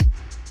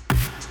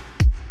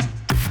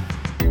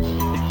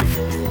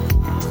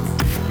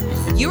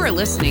You are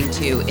listening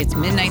to It's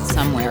Midnight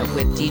Somewhere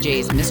with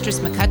DJs Mistress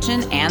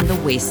McCutcheon and The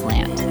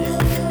Wasteland.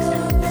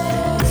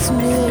 It's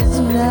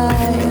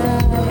midnight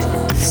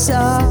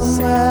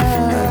somewhere.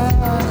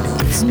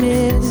 It's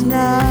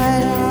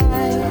midnight.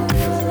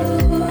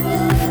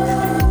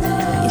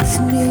 It's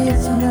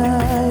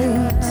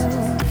midnight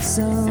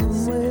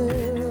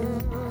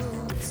somewhere.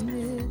 It's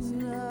midnight.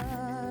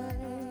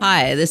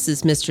 Hi, this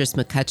is Mistress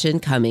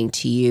McCutcheon coming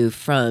to you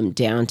from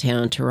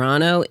downtown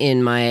Toronto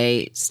in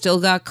my still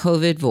got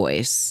COVID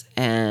voice.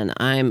 And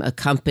I'm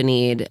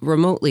accompanied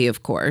remotely,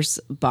 of course,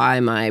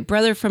 by my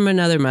brother from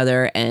another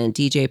mother and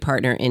DJ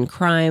partner in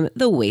crime,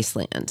 The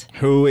Wasteland.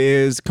 Who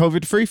is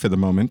COVID-free for the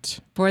moment.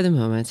 For the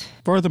moment.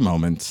 For the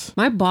moment.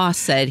 My boss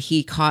said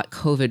he caught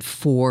COVID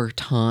 4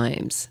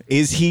 times.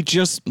 Is he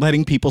just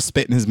letting people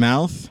spit in his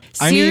mouth?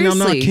 I mean, I'm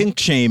not Seriously. kink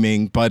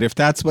shaming, but if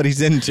that's what he's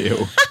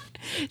into.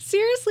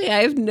 Seriously,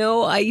 I have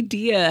no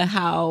idea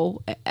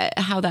how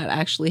that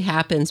actually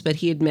happens, but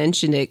he had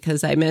mentioned it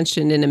because I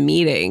mentioned in a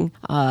meeting,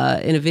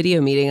 in a video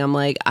meeting, I'm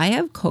like, I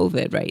have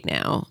COVID right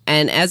now.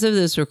 And as of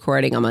this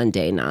recording, I'm on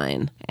day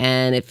 9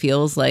 and it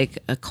feels like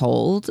a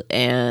cold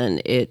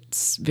and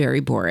it's very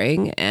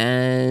boring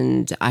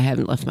and I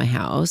haven't left my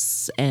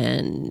house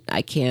and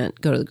I can't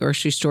go to the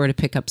grocery store to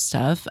pick up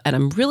stuff. And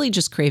I'm really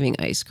just craving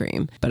ice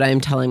cream, but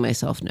I'm telling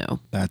myself no.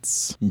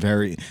 That's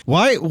very...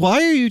 Why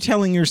are you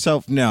telling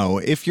yourself no?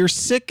 If you're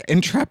sick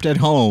and trapped at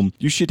home,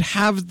 you should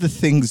have the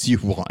things you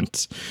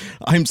want.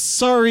 I'm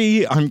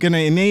sorry, I'm going to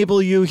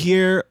enable you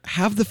here.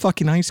 Have the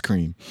fucking ice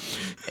cream.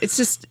 It's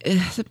just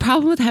the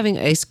problem with having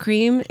ice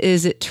cream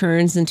is it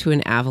turns into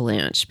an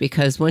avalanche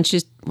because once you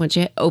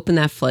open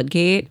that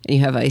floodgate and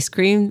you have ice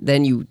cream,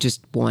 then you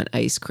just want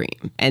ice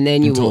cream. And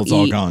then you Until will it's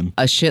all eat gone.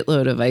 a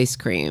shitload of ice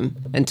cream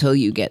until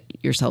you get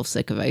yourself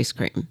sick of ice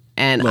cream.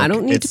 And I Look,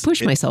 don't need to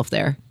push myself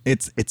there.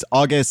 It's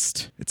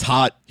August. It's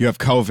hot. You have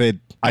COVID.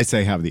 I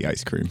say have the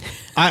ice cream.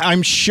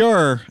 I'm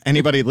sure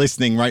anybody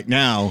listening right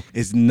now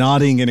is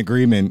nodding in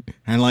agreement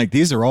and like,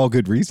 these are all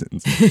good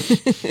reasons.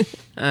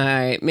 All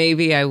right,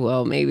 maybe I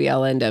will. Maybe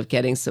I'll end up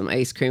getting some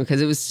ice cream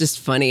because it was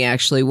just funny,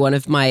 actually. One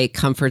of my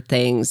comfort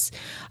things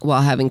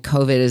while having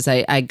COVID is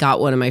I got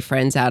one of my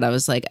friends out. I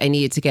was like, I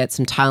needed to get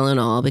some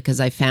Tylenol because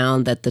I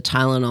found that the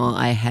Tylenol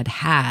I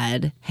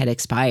had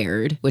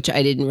expired, which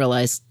I didn't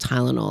realize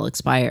Tylenol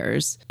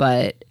expires.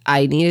 But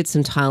I needed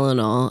some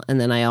Tylenol,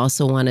 and then I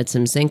also wanted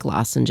some zinc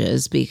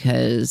lozenges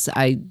because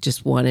I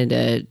just wanted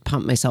to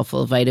pump myself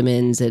full of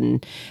vitamins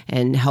and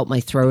help my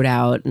throat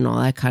out and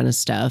all that kind of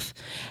stuff.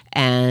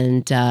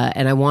 And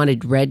I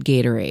wanted red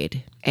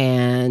Gatorade.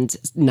 And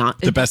not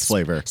The best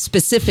flavor.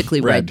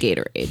 Specifically red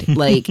Gatorade.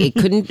 Like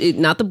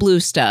not the blue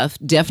stuff,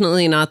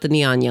 definitely not the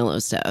neon yellow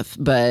stuff,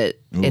 but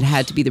it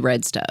had to be the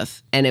red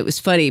stuff. And it was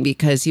funny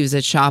because he was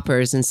at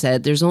Shoppers and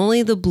said, there's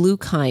only the blue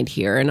kind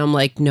here. And I'm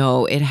like,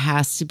 no, it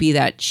has to be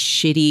that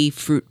shitty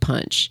fruit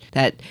punch,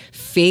 that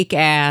fake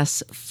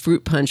ass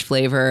fruit punch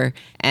flavor.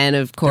 And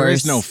of course, There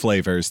is no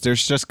flavors.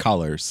 There's just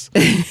colors.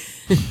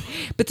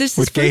 but this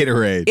With is fruit,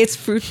 Gatorade. It's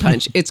fruit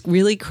punch. It's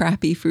really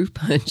crappy fruit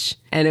punch.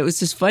 And it was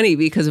just funny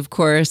because, of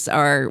course,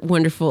 our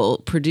wonderful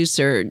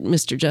producer,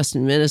 Mr.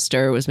 Justin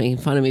Minister, was making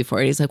fun of me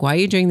for it. He's like, why are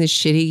you drinking this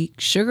shitty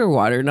sugar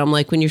water? And I'm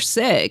like, when you're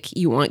sick,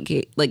 you want,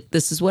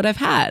 this is what I've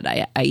had.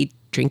 I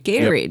drink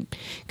Gatorade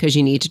because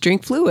you need to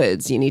drink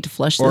fluids. You need to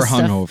flush Or this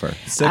stuff hungover.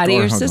 Sick out of or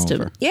your hungover.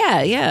 system.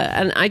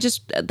 Yeah. And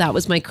that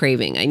was my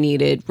craving. I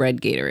needed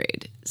red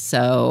Gatorade.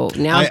 So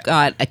now I've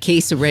got a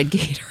case of red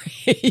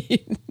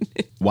Gatorade.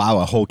 Wow,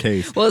 a whole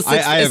case. Well, I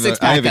have a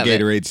six-pack of it.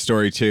 Gatorade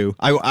story too.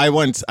 I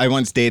once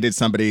dated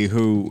somebody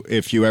who,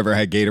 if you ever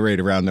had Gatorade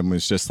around them,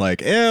 was just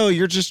like, ew,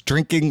 you're just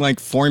drinking like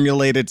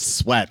formulated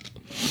sweat.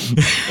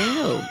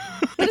 Ew.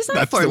 But it's not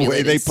That's the way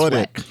formulated they put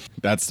sweat. it.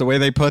 That's the way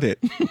they put it.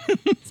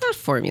 It's not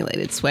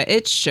formulated sweat.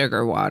 It's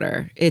sugar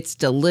water. It's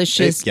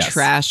delicious, Yes.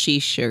 trashy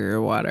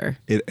sugar water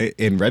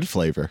In red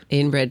flavor.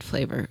 in red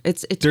flavor.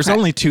 It's There's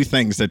only 2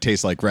 things that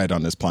taste like red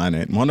on this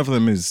planet. One of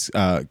them is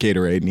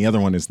Gatorade, and the other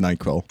one is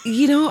NyQuil.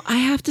 You know, I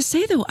have to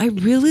say though, I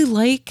really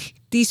like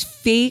these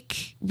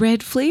fake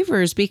red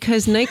flavors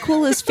because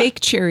NyQuil is fake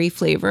cherry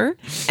flavor,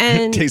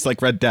 and It tastes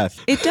like red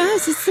death. it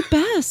does. It's the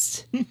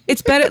best.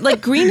 It's better.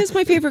 Like green is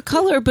my favorite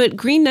color, but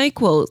green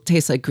NyQuil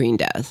tastes like green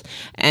death,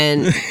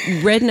 and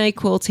red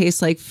NyQuil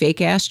tastes like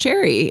fake ass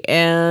cherry,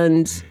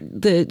 and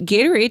the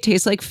Gatorade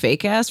tastes like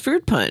fake ass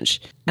fruit punch.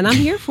 And I'm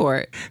here for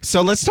it.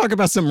 So let's talk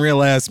about some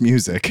real ass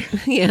music.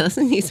 Yeah,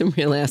 listen to some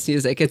real ass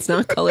music. It's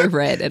not color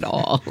red at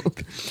all.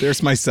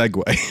 There's my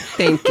segue.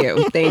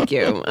 Thank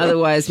you.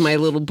 Otherwise, my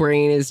little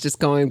brain is just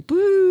going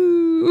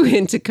boo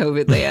into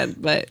COVID land.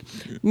 But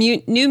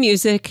new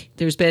music,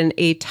 there's been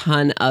a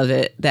ton of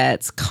it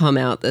that's come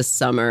out this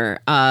summer.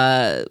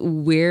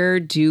 Where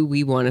do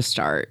we want to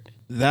start?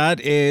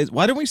 That is,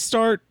 why don't we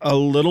start a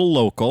little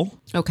local?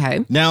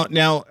 Okay. Now,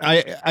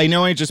 I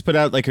know I just put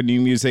out like a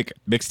new music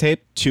mixtape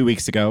 2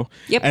 weeks ago.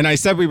 Yep. And I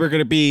said we were going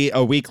to be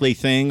a weekly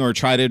thing or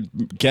try to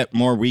get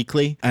more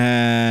weekly.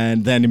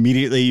 And then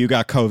immediately you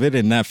got COVID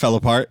and that fell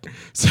apart.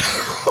 So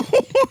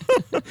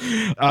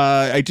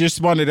I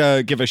just wanted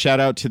to give a shout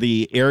out to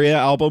the Area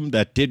album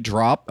that did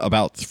drop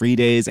about 3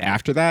 days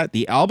after that.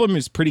 The album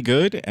is pretty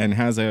good and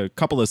has a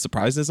couple of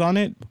surprises on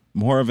it.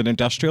 More of an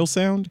industrial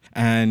sound.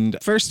 And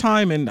first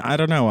time, and I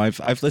don't know,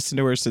 I've listened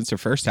to her since her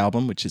first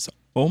album, which is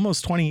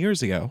almost 20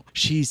 years ago.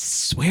 She's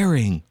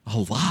swearing a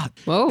lot.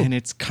 Whoa. And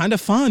it's kind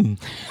of fun.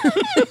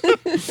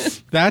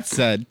 That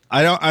said,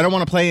 I don't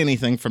want to play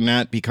anything from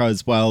that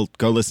because, well,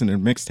 go listen to the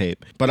mixtape.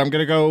 But I'm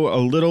gonna go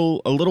a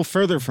little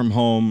further from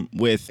home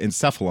with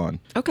Encephalon.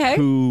 Okay.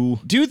 Who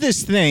do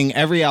this thing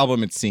every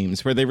album, it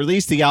seems, where they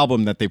release the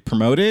album that they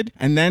promoted,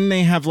 and then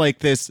they have like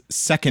this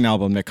second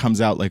album that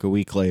comes out like a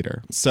week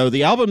later. So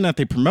the album that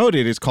they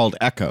promoted is called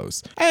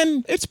Echoes,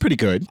 and it's pretty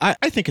good.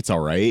 I think it's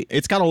all right.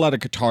 It's got a lot of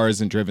guitars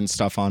and driven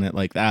stuff on it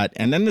like that.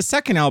 And then the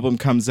second album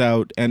comes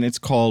out and it's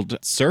called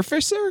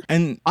Surfacer,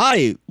 and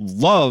I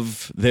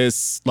love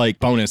this like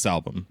bonus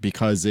album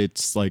because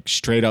it's like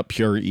straight up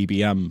pure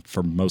EBM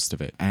for most of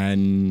it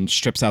and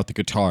strips out the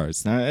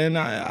guitars. And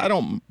I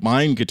don't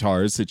mind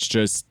guitars, it's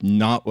just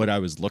not what I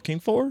was looking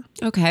for.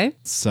 Okay.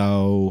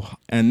 So,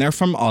 and they're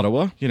from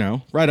Ottawa, you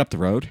know, right up the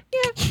road.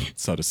 Yeah.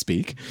 So to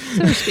speak.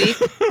 So to speak.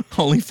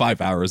 Only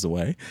 5 hours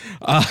away.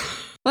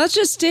 Well, that's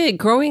just it.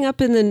 Growing up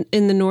in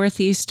the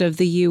northeast of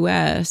the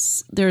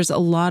U.S., there's a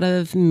lot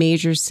of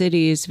major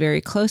cities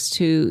very close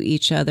to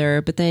each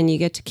other. But then you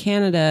get to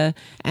Canada,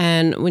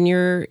 and when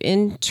you're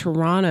in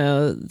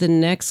Toronto, the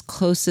next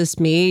closest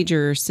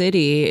major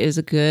city is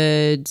a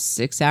good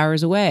 6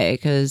 hours away.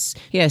 Because,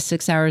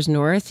 6 hours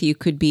north, you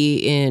could be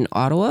in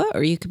Ottawa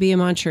or you could be in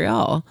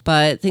Montreal.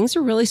 But things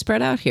are really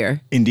spread out here.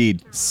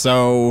 Indeed.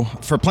 So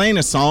for playing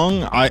a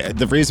song,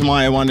 the reason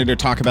why I wanted to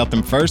talk about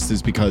them first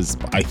is because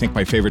I think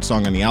my favorite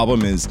song on the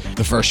album is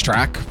the first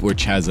track,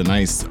 which has a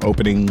nice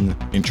opening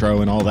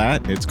intro and all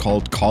that. It's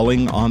called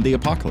Calling on the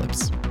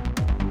Apocalypse.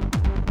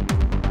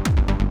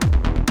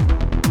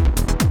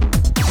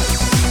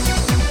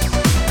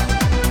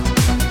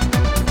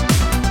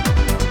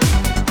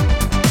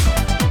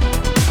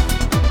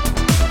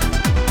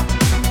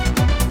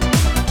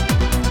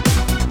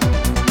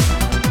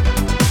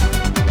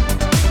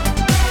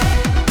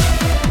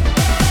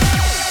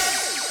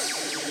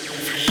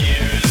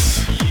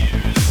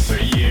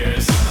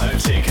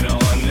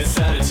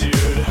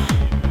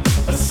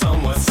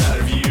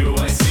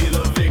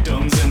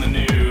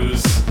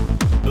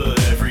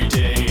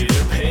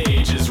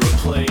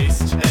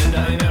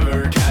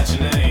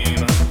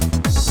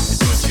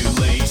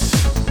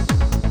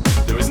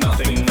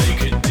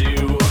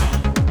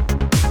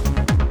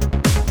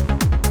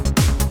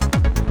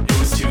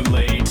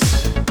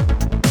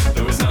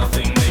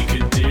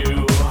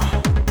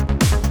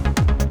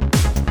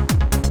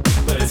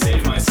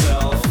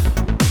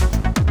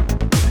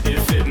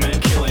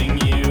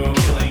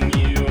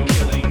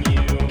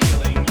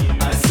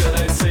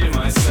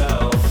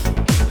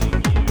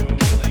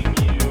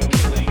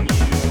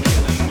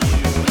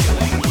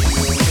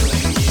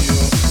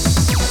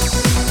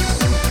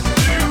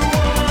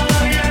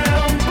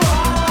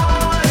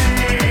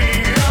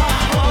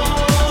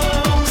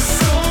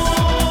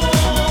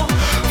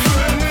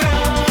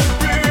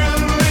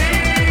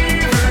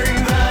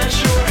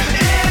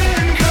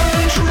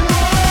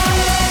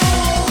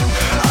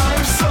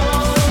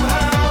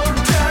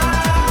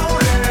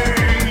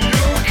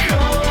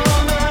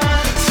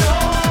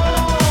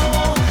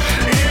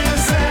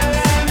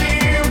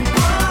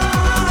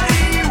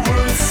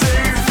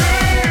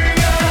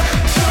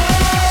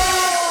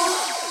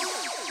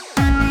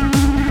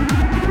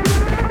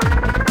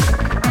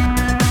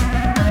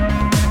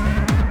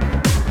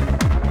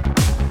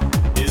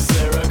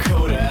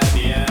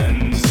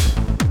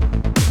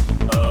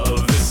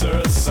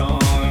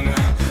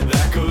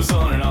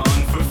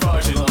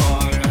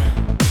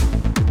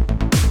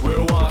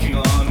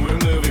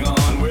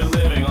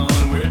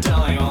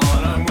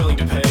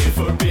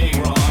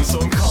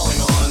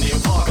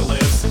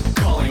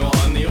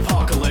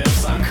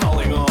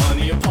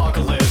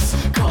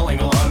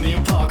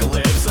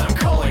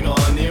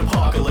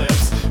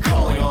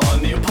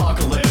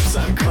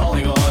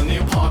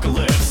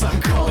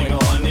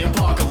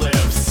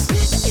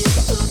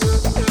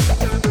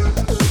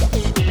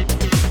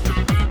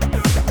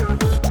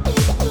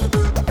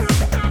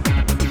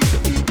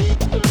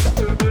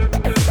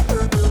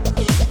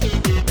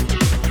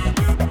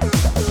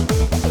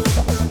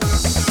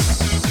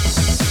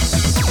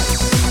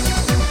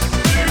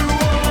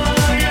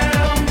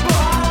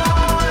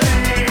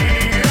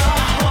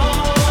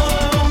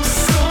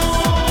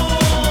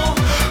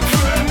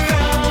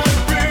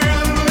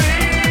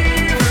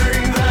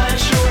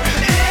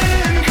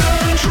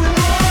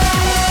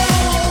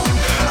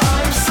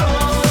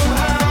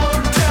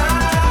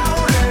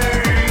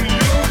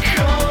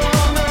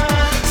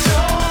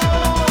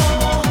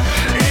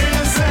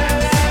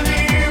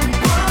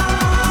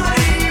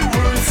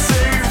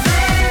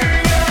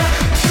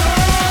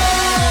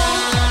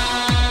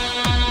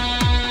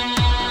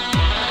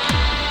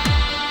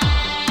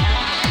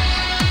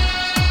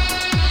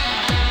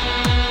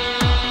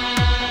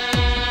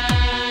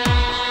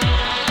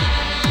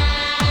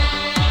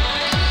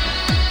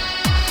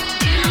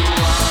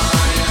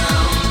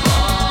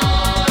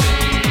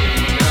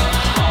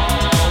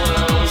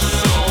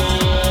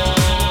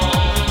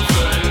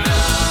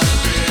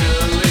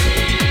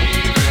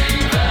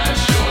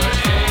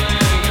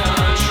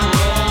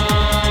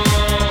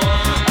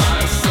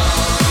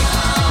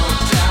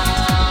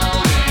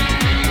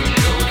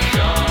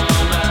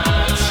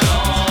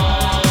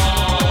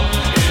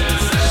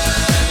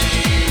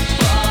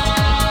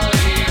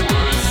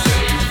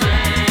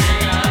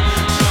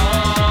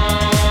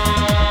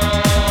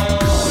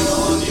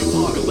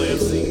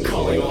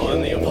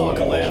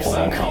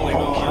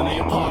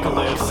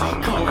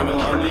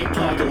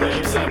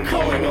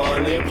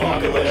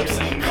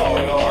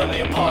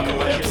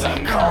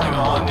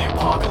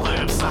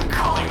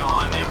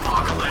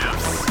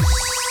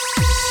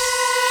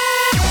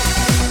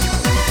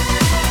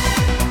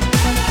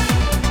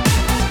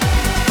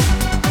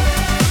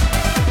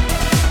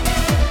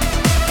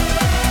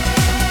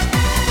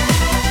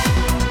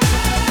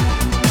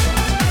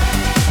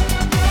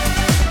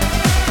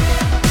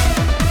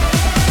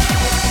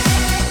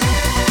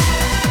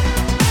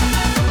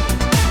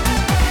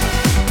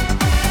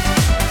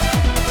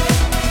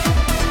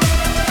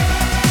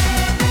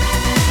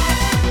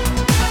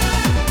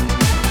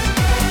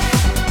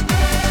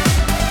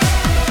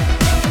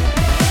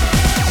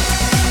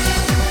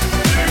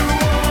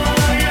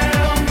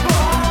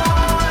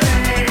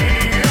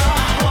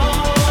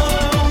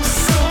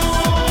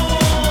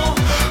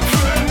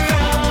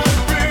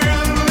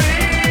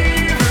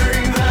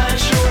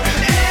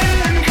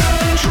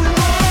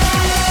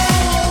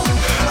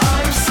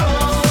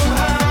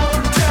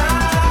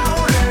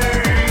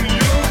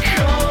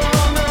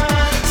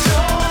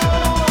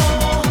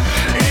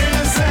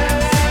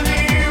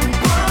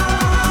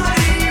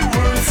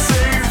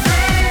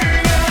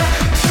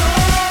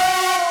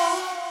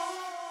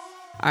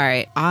 All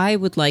right. I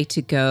would like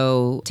to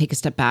go take a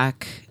step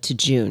back to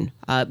June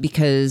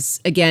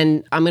because,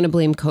 again, I'm going to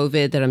blame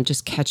COVID that I'm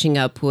just catching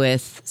up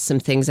with some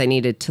things I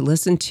needed to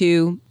listen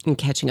to and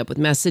catching up with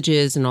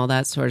messages and all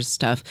that sort of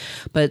stuff.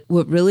 But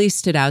what really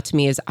stood out to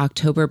me is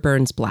October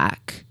Burns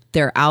Black.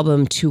 Their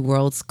album, Two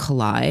Worlds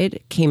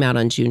Collide, came out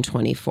on June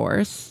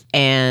 24th.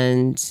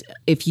 And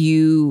if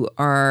you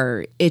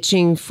are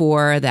itching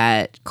for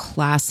that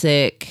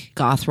classic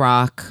goth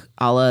rock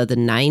a la the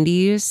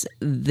 90s,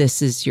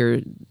 this is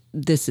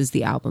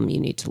the album you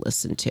need to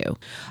listen to.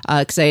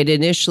 Because I had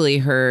initially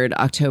heard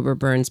October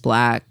Burns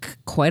Black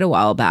quite a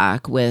while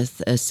back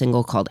with a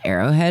single called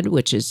Arrowhead,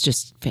 which is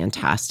just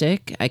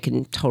fantastic. I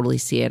can totally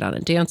see it on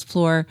a dance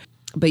floor.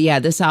 But yeah,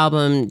 this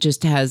album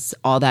just has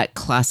all that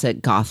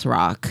classic goth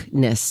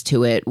rockness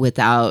to it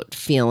without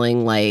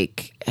feeling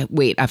like,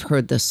 wait, I've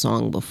heard this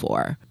song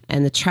before.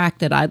 And the track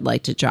that I'd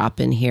like to drop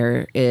in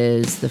here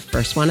is the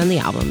first one on the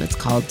album. It's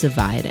called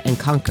Divide and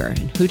Conquer.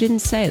 And who didn't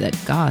say that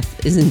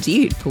goth is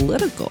indeed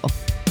political?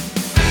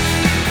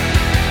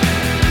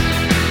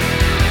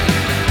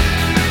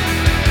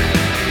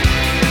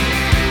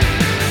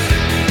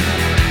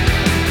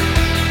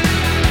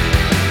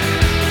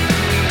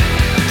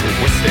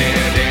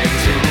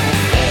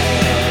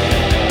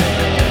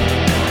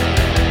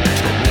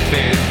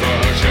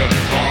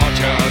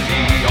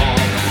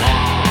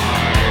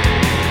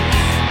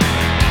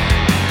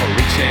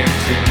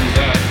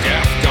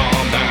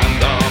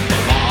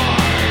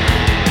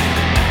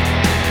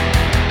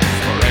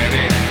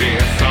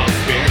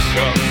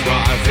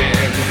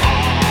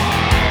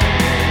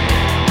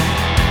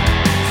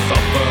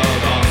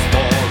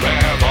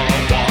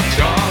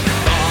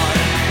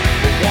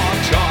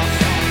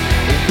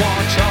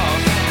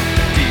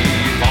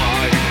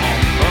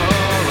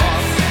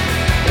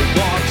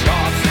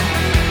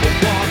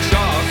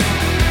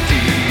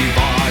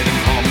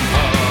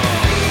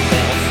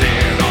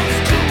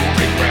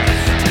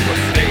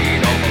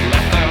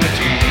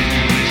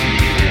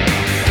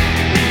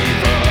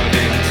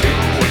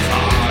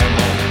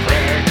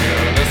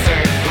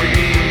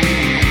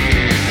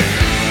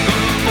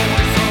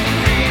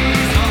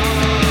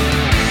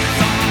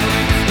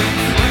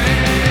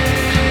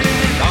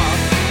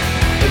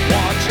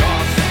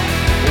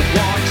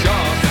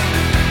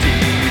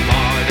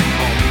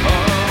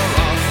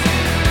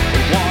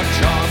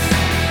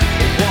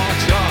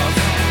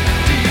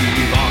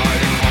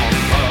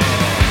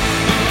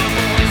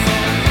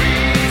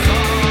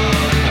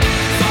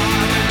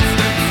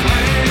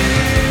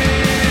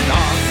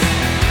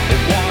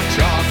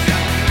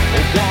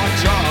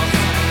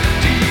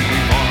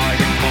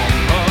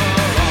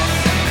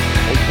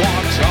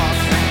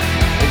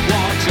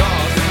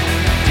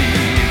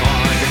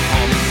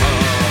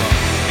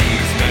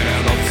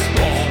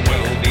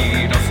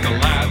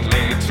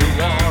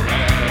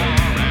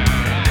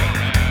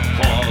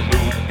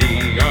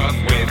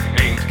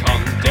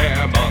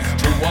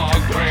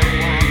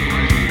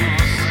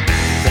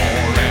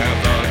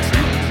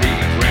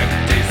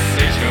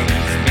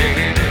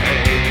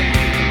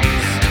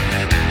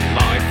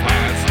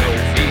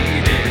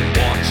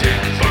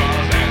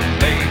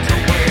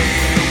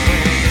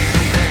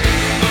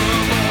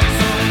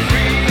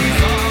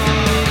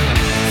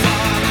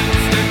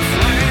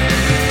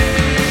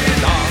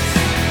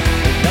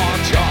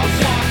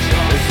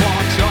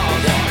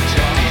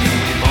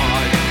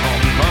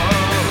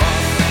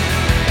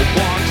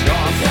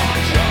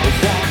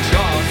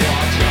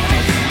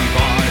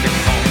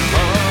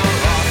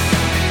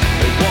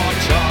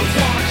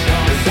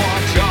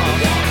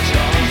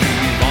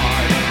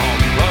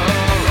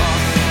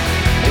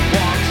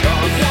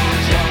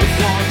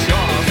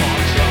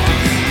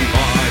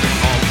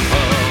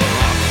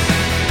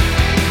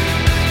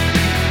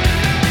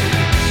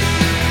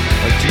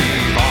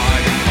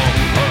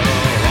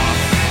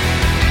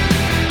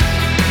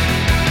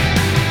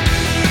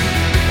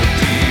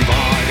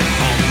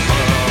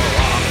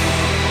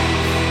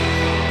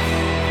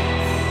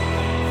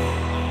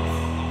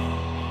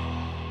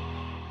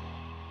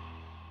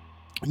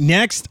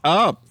 Next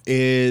up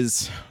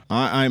is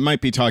I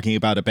might be talking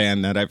about a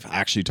band that I've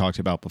actually talked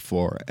about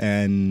before,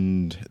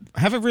 and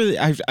I haven't really.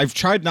 I've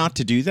tried not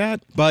to do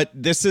that, but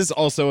this is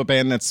also a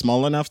band that's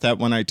small enough that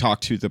when I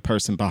talked to the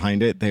person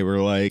behind it, they were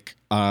like,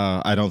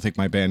 "I don't think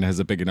my band has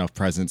a big enough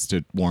presence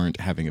to warrant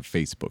having a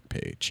Facebook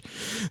page."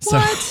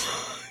 What? So,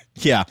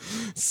 yeah.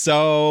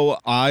 So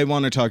I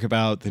want to talk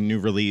about the new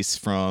release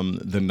from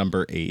the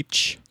Number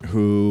H,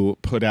 who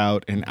put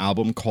out an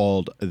album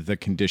called The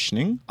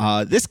Conditioning.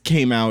 This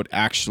came out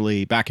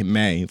actually back in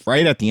May,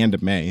 right at the end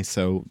of May.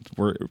 So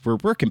we're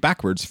working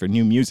backwards for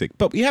new music,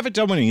 but we haven't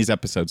done one of these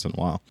episodes in a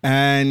while.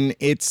 And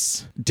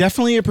it's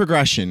definitely a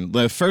progression.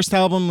 The first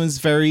album was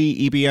very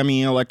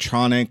EBM-y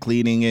electronic,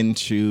 leading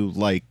into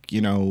like, you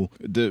know,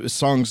 the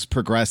songs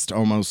progressed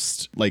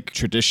almost like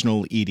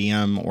traditional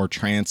EDM or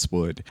trance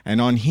would.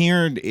 And on here,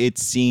 here, it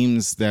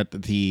seems that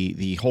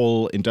the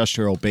whole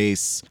industrial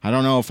bass, I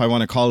don't know if I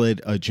want to call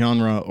it a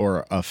genre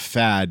or a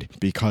fad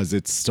because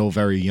it's still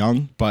very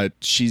young, but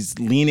she's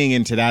leaning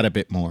into that a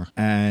bit more.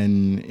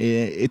 And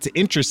it's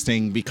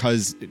interesting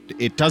because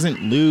it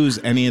doesn't lose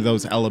any of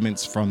those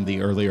elements from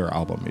the earlier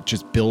album. It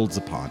just builds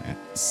upon it.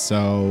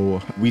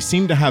 So we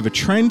seem to have a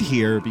trend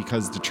here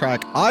because the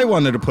track I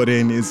wanted to put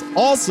in is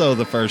also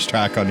the first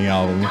track on the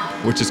album,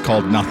 which is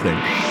called Nothing.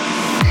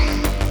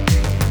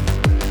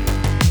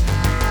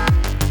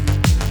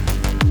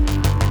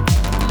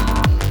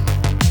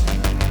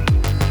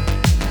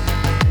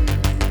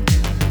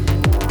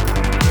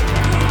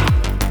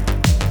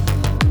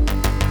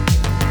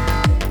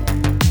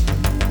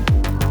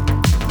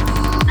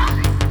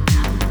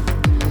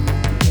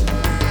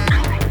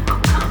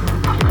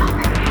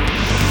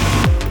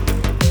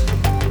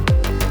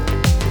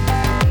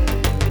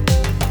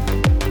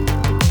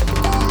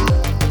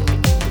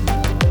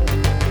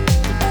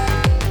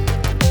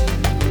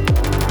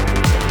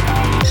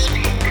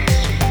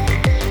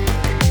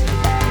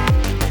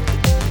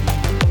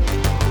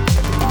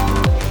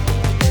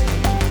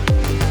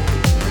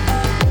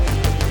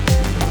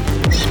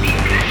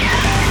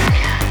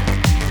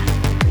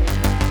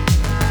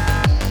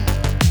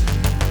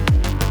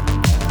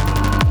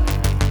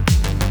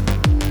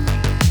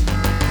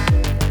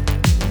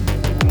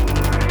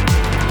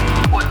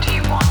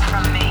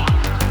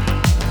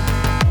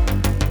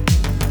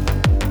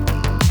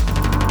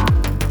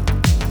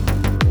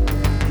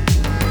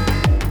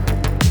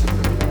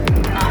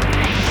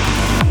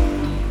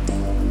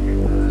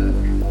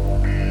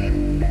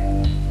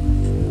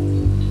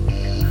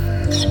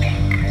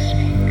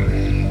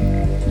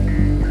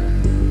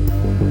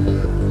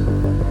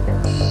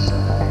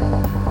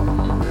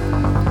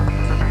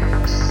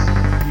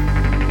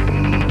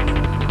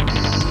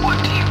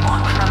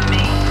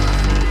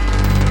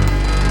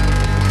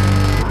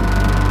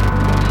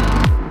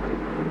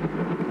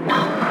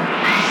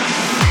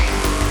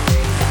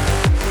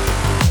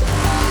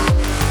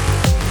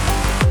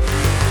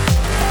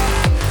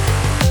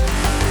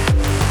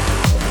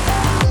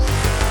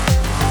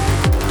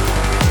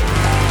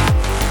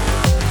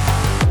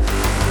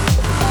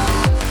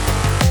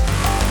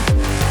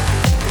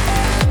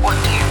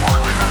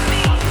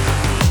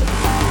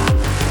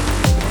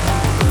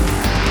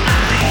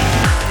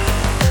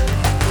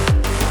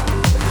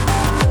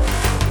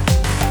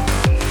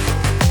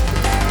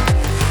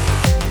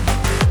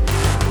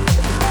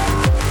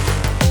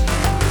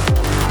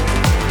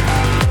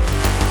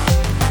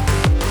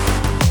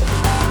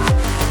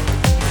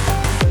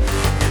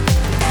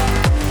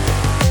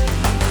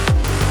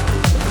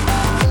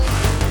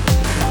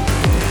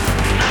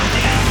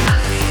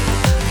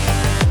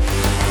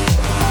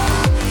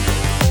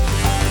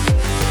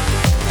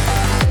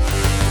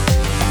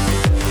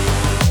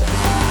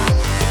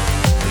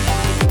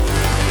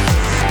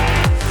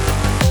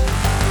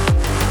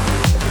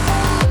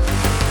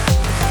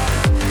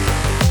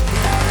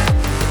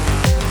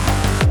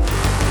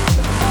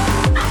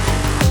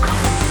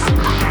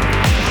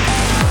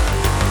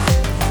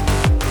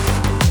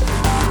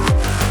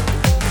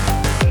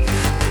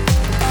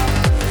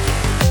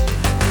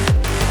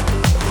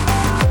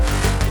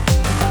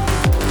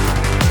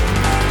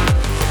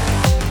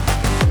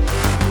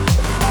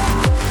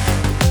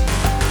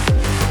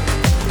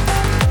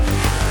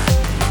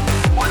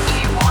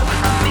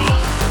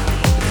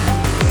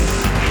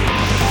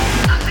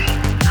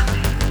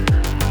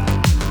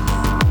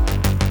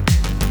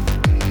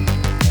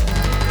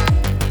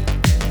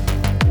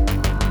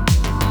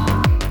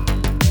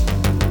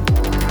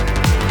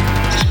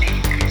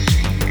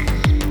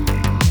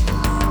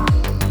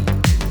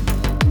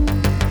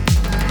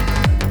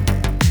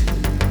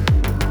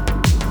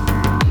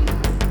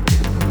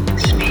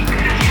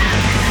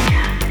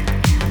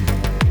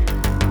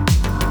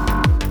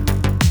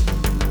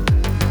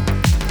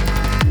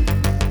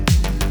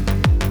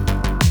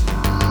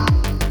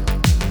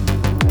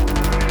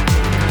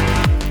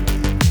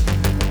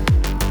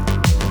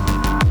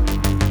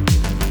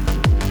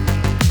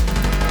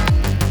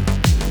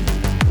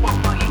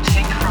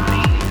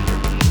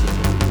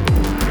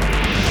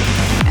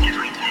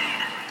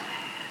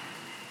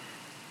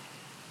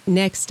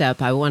 Next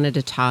up, I wanted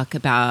to talk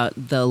about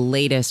the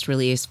latest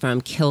release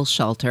from Kill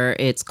Shelter.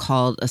 It's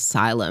called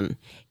Asylum.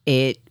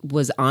 It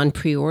was on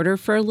pre-order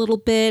for a little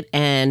bit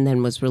and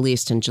then was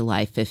released on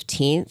July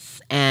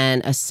 15th.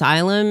 And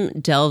Asylum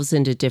delves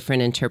into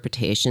different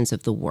interpretations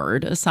of the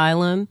word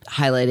asylum,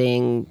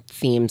 highlighting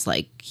themes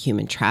like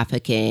human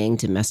trafficking,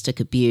 domestic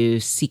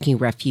abuse, seeking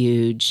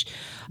refuge,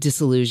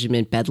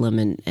 disillusionment, bedlam,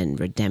 and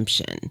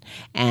redemption.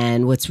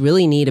 And what's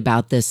really neat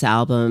about this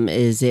album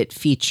is it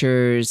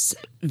features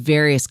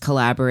various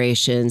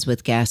collaborations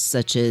with guests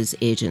such as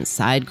Agent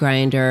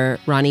Sidegrinder,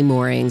 Ronnie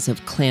Moorings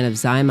of Clan of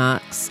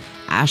Zymox,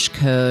 Ash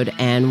Code,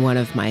 and one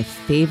of my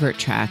favorite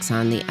tracks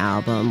on the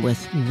album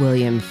with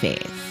William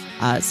Faith.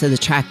 So the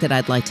track that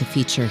I'd like to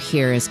feature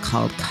here is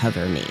called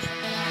Cover Me.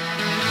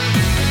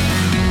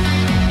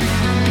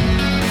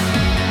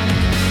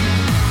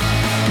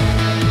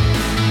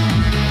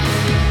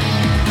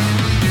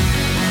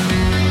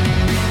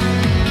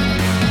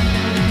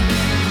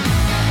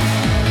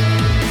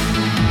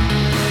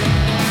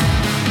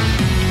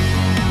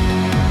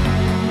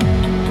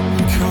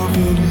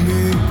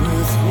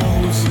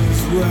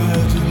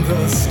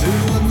 us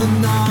still in the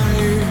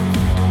night.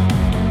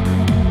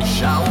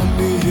 Shower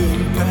me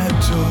in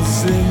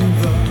petals in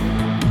the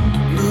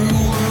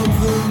blue of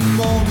the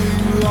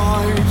morning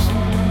light.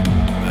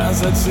 As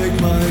I take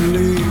my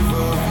leave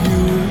of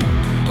you,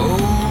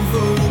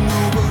 over and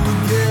over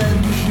again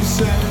she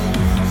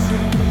says,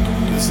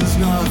 this is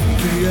not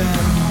the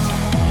end,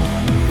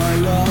 my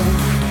love,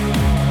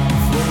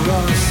 for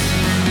us.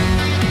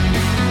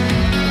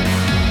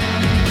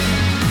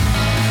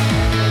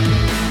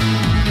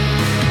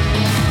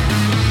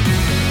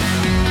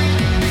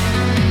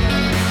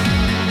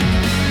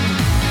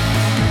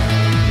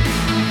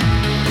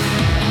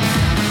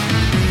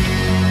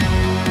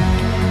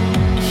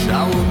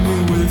 Shower me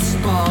with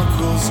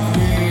sparkles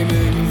green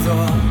in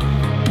the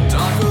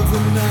dark of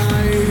the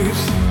night.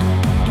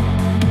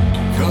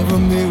 Cover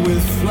me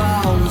with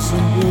flowers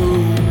and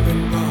bloom in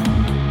the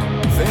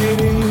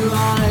fading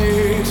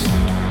light.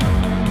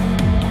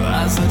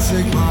 As I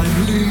take my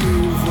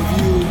leave of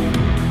you,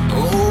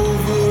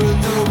 over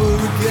and over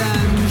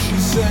again she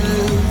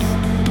says,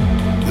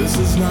 this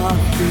is not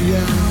the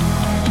end,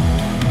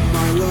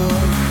 my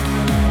love,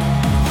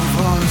 of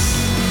us.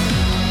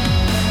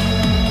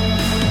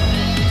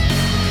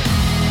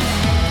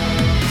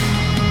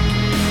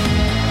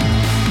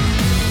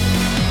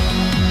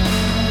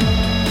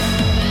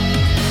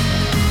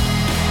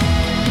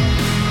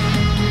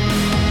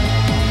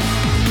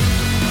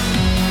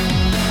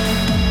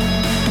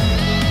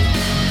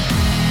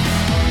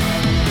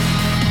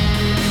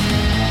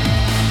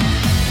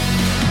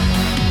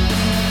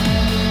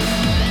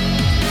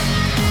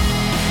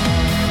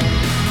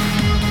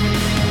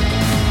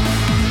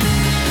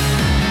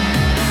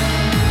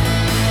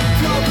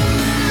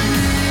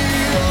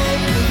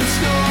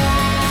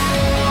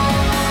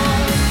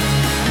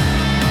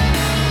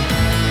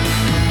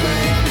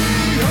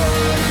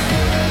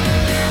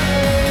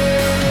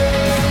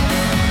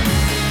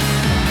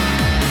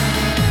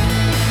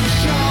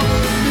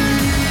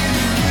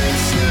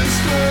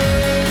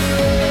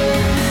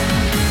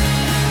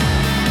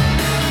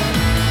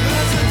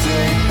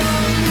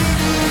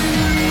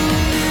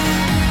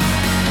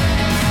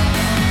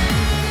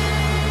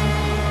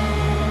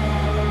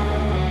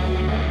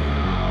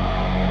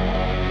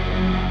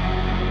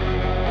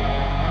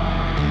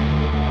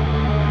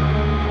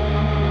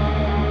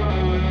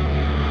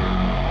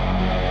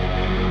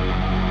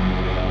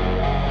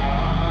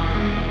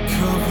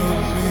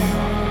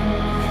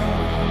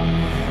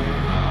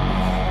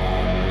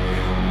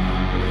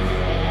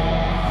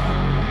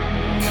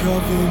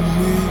 Cover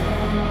me.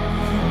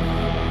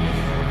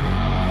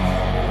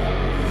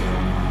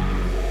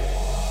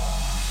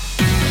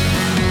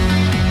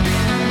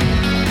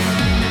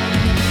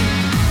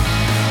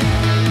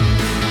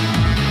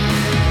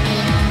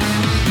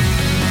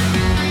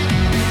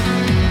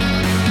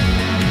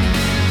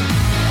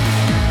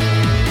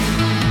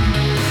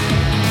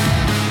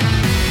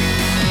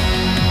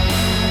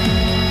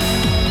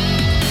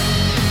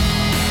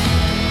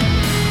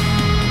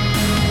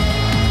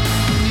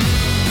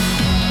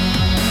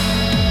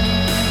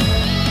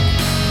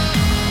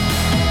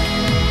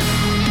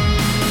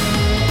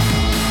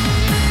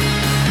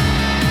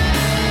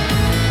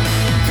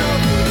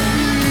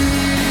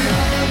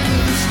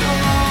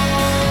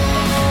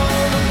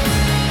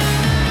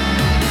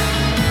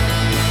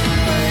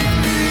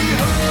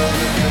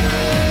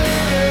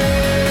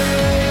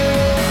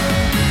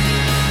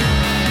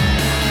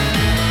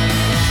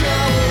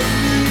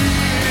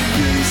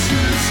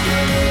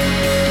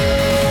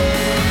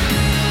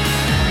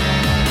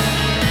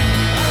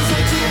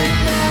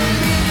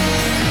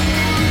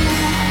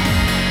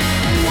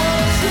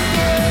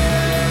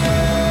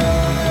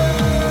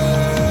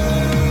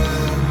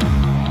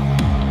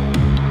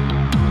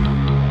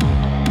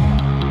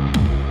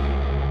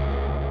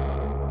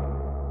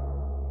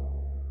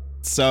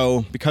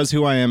 So because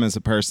who I am as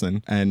a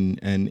person, and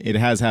it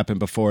has happened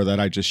before that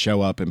I just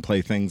show up and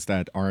play things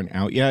that aren't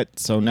out yet.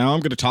 So now I'm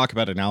going to talk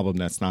about an album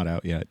that's not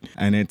out yet.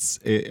 And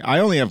I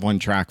only have one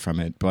track from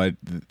it, but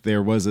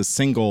there was a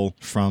single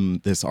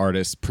from this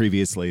artist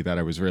previously that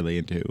I was really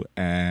into.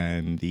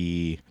 And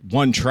the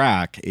one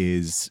track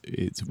it's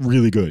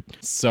really good.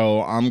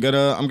 So I'm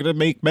gonna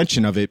make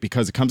mention of it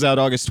because it comes out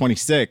August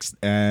 26th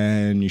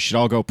and you should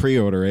all go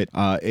pre-order it.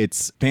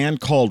 It's a band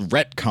called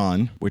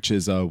Retcon, which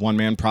is a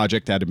one-man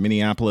project out of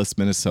Minneapolis,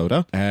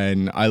 Minnesota.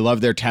 And I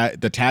love their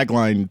the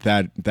tagline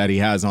that he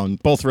has on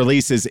both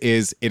releases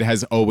is "It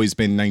has always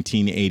been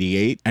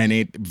 1988," and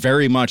it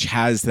very much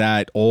has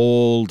that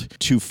old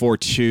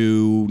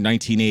 242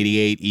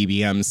 1988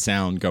 EBM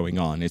sound going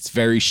on. It's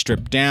very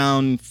stripped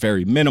down,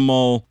 very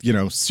minimal,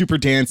 super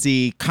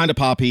dancey, kind of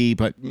poppy,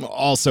 but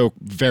also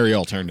very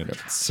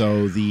alternative.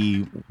 So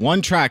the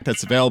one track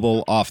that's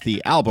available off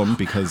the album,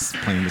 because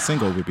playing the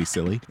single would be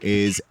silly,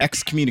 is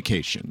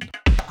Excommunication.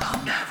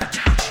 I'll never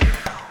touch you.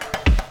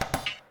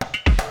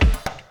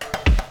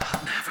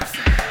 I'll never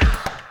fail.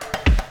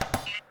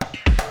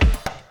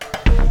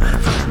 I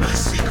put my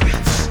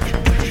secrets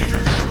in pretty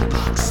little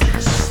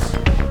boxes.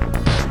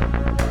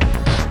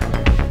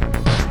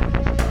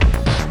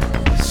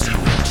 So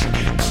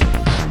intricate.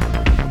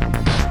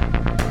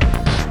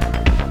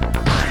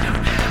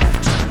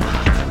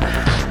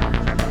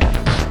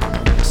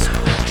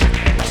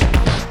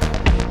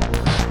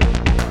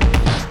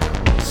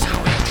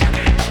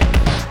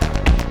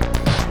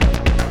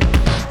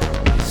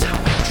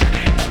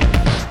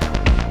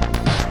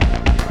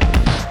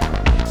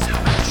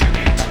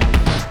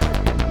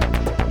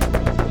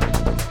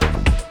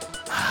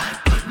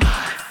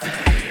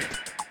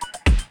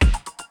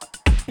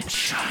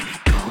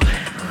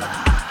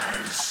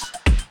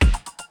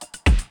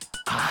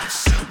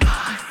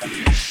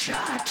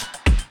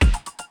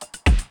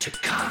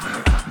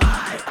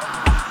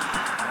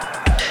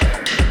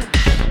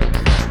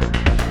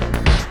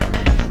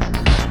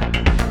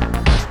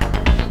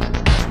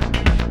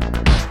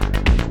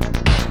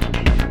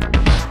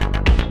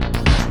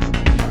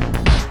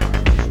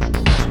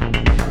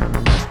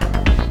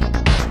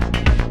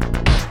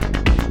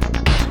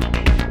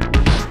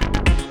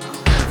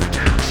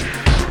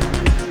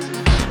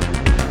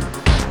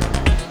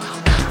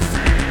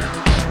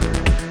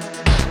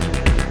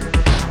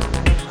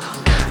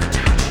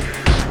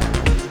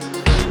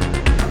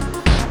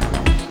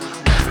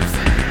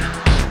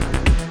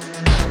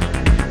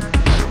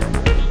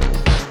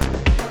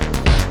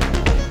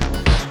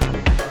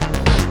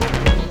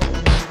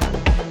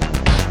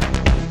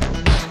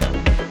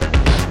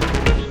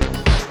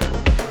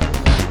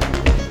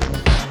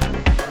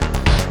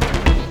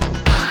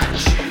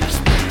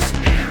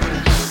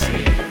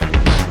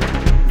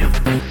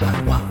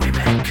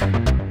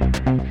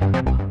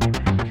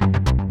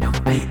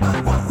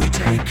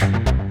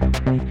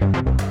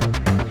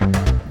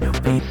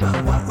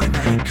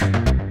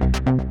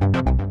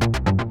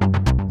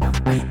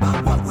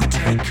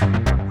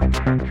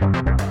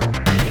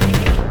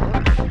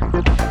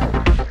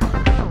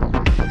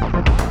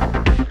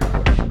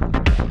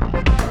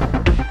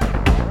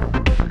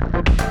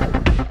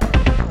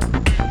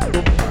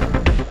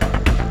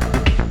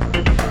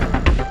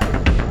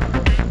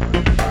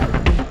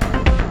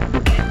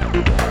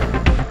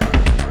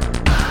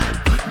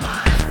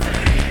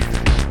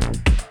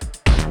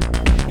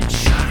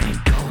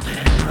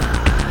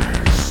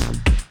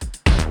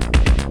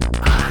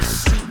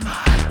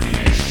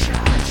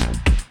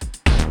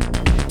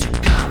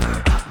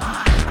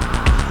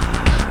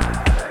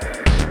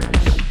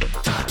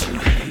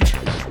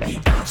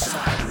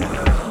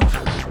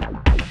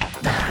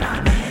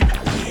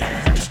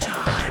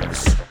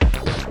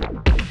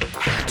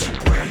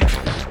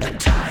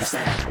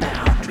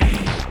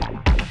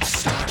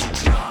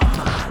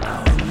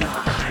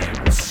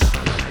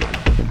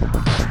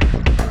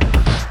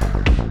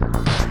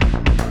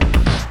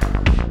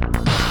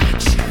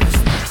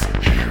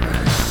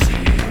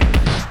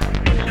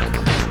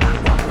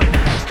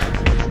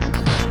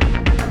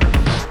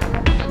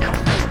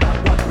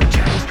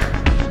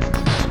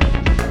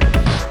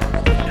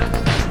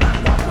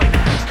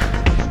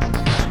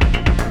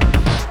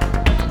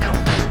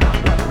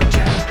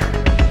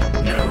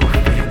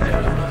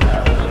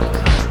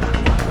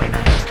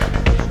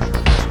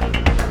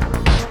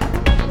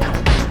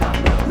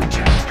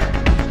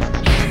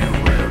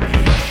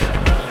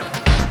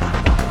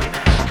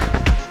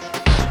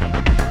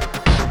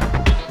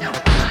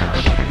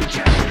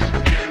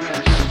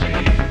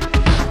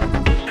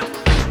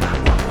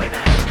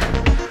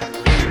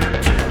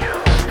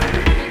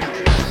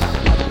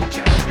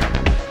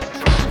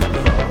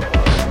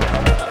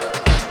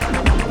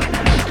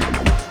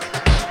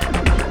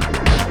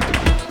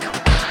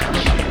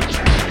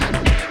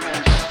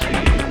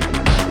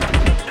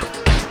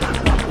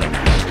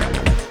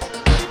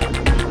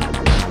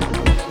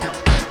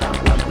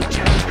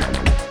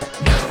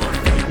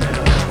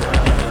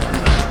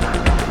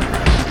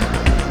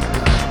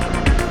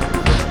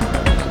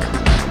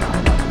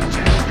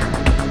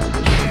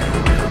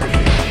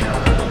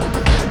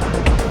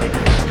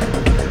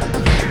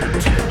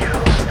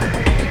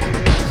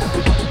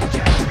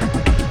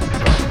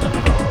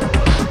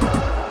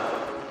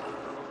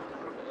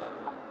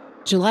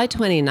 July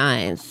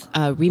 29th,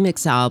 a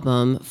remix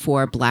album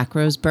for Black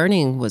Rose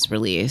Burning was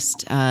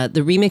released.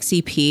 The remix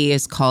EP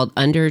is called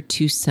Under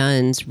Two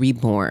Suns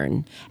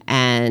Reborn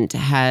and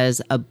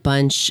has a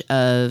bunch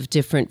of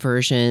different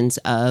versions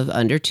of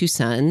Under Two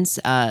Suns.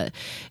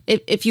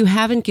 If you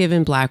haven't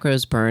given Black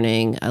Rose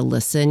Burning a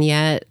listen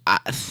yet,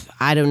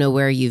 I don't know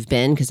where you've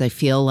been, because I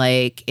feel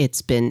like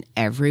it's been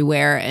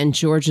everywhere. And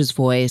George's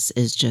voice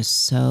is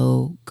just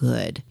so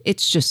good.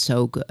 It's just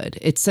so good.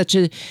 It's such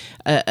he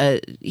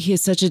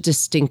has such a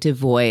distinctive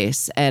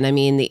voice. And I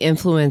mean, the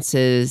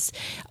influences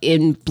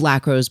in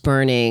Black Rose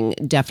Burning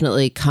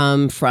definitely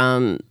come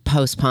from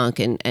post-punk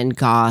and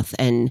goth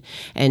and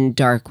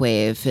dark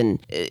wave.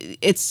 And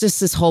it's just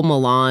this whole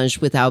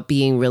melange without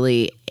being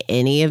really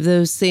any of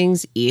those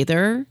things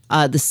either.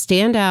 The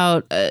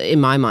standout, in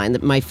my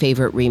mind, my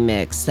favorite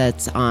remix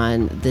that's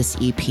on this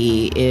EP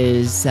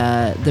is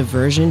the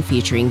version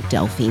featuring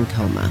Delphine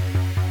Coma.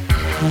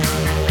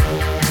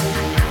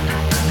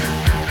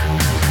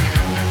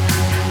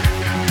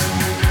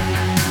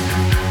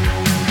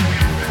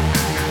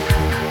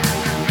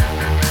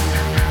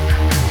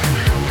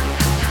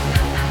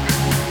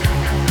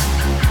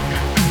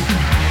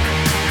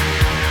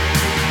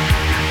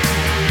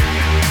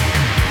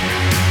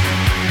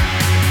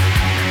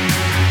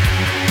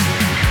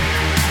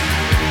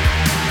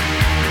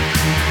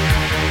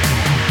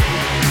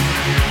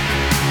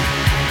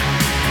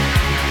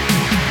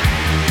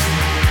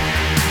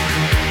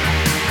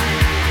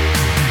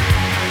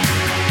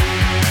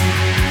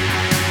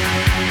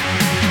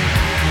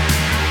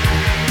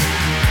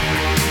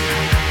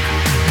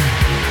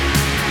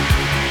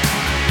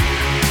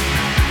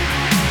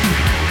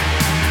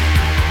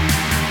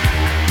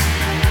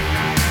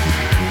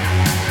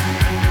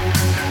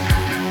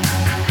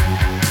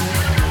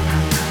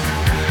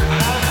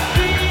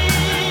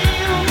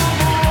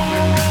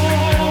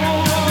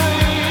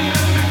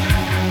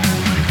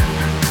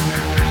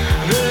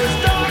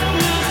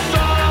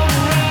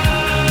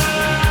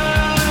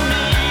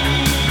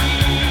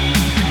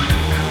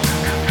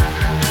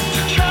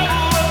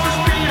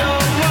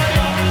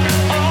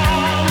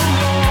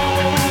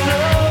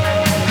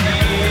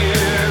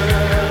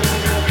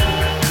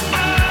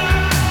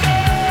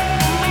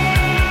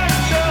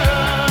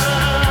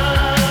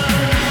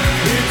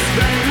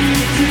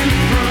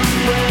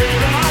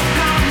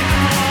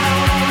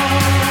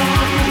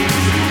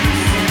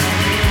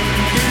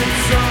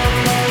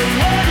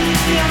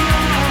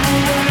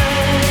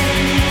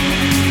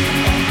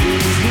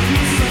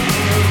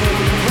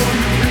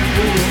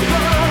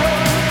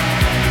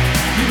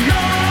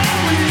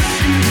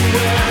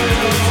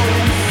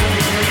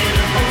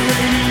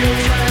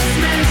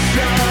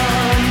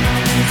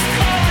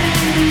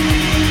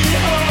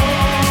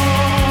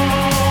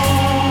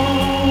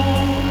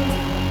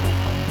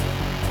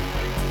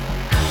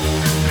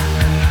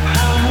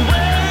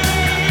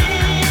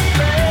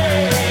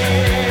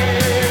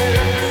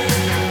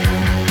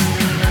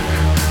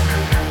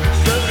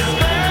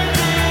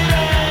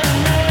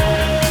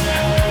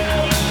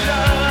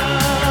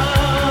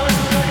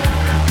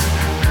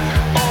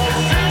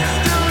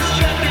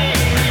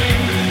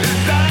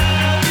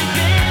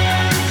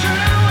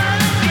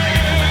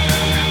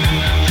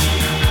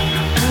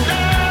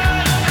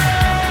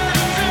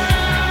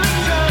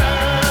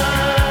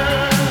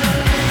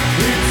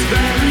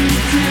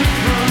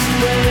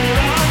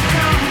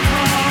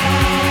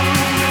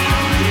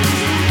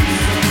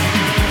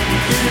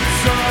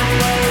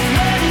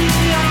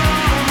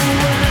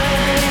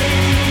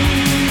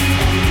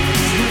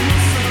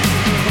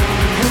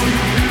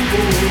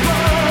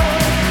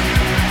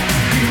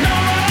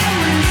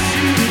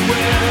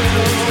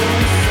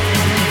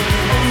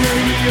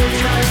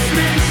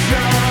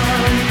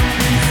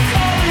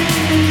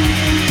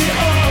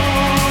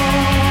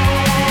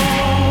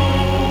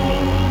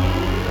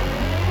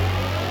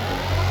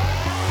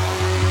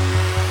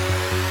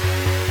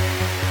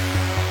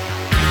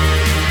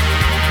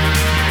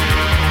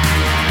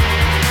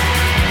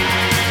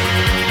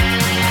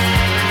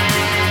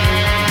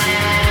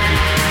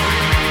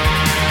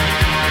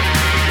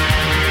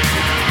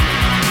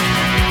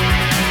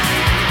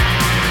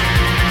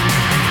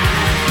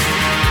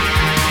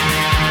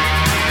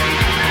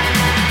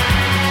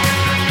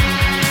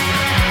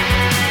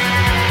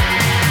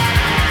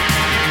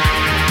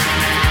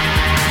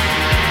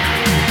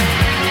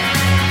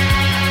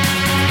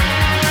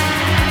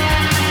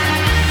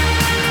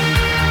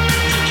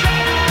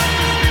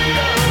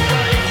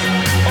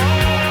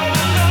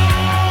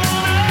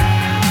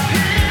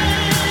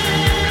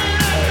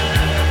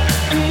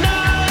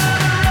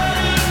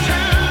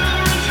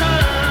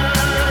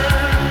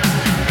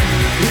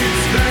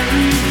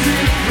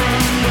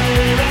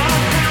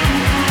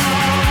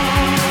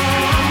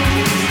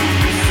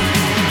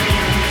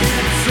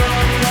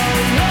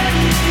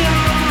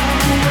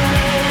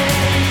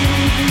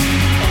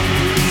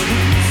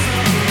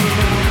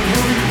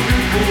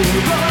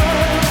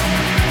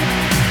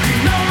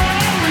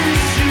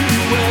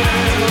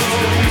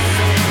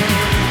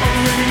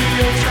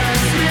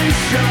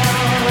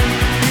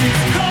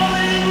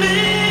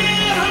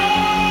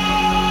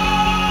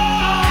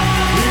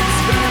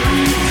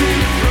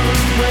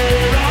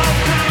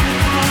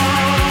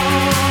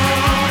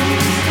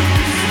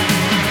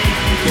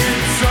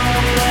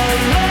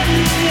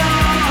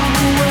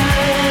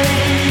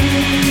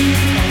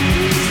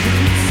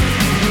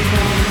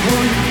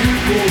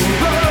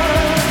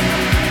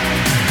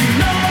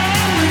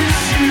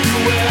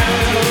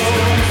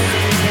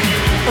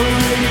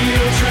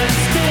 radio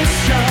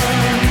transmission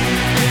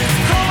is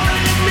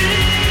calling me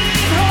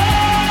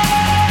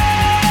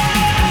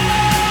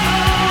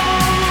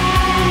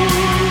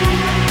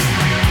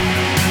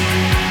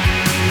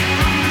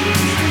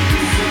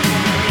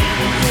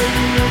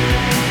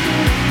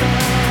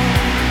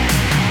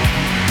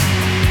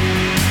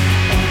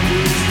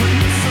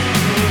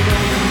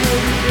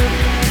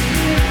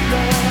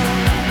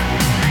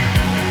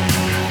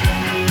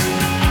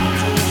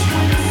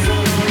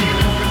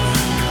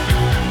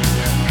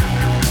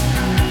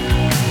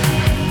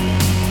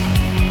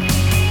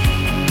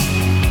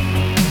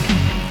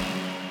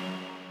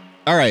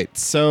All right,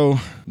 so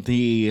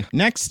the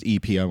next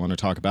EP I want to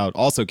talk about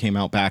also came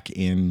out back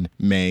in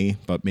May,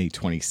 but May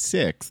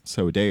 26th,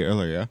 so a day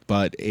earlier.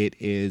 But it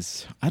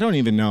is, I don't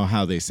even know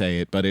how they say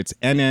it, but it's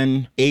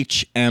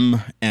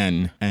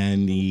NNHMN.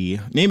 And the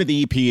name of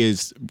the EP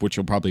is, which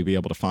you'll probably be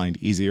able to find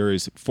easier,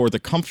 is For the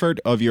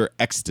Comfort of Your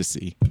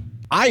Ecstasy.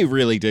 I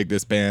really dig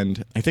this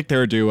band. I think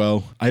they're a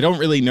duo. I don't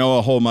really know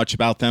a whole much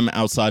about them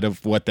outside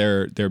of what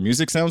their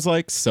music sounds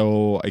like,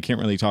 so I can't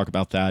really talk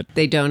about that.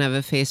 They don't have a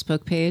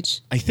Facebook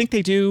page? I think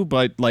they do,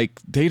 but like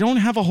they don't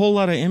have a whole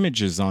lot of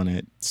images on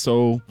it.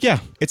 So yeah,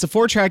 it's a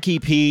 4-track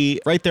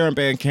EP right there on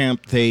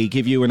Bandcamp. They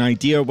give you an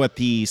idea what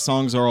the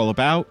songs are all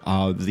about.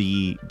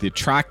 The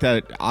track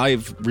that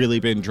I've really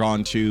been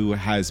drawn to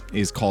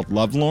is called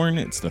Lovelorn.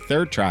 It's the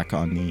 3rd track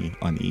on the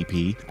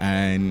EP,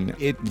 and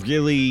it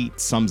really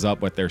sums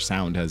up what their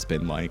sound has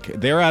been like.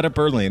 They're out of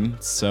Berlin,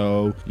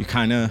 so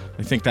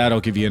I think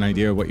that'll give you an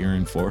idea of what you're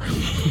in for.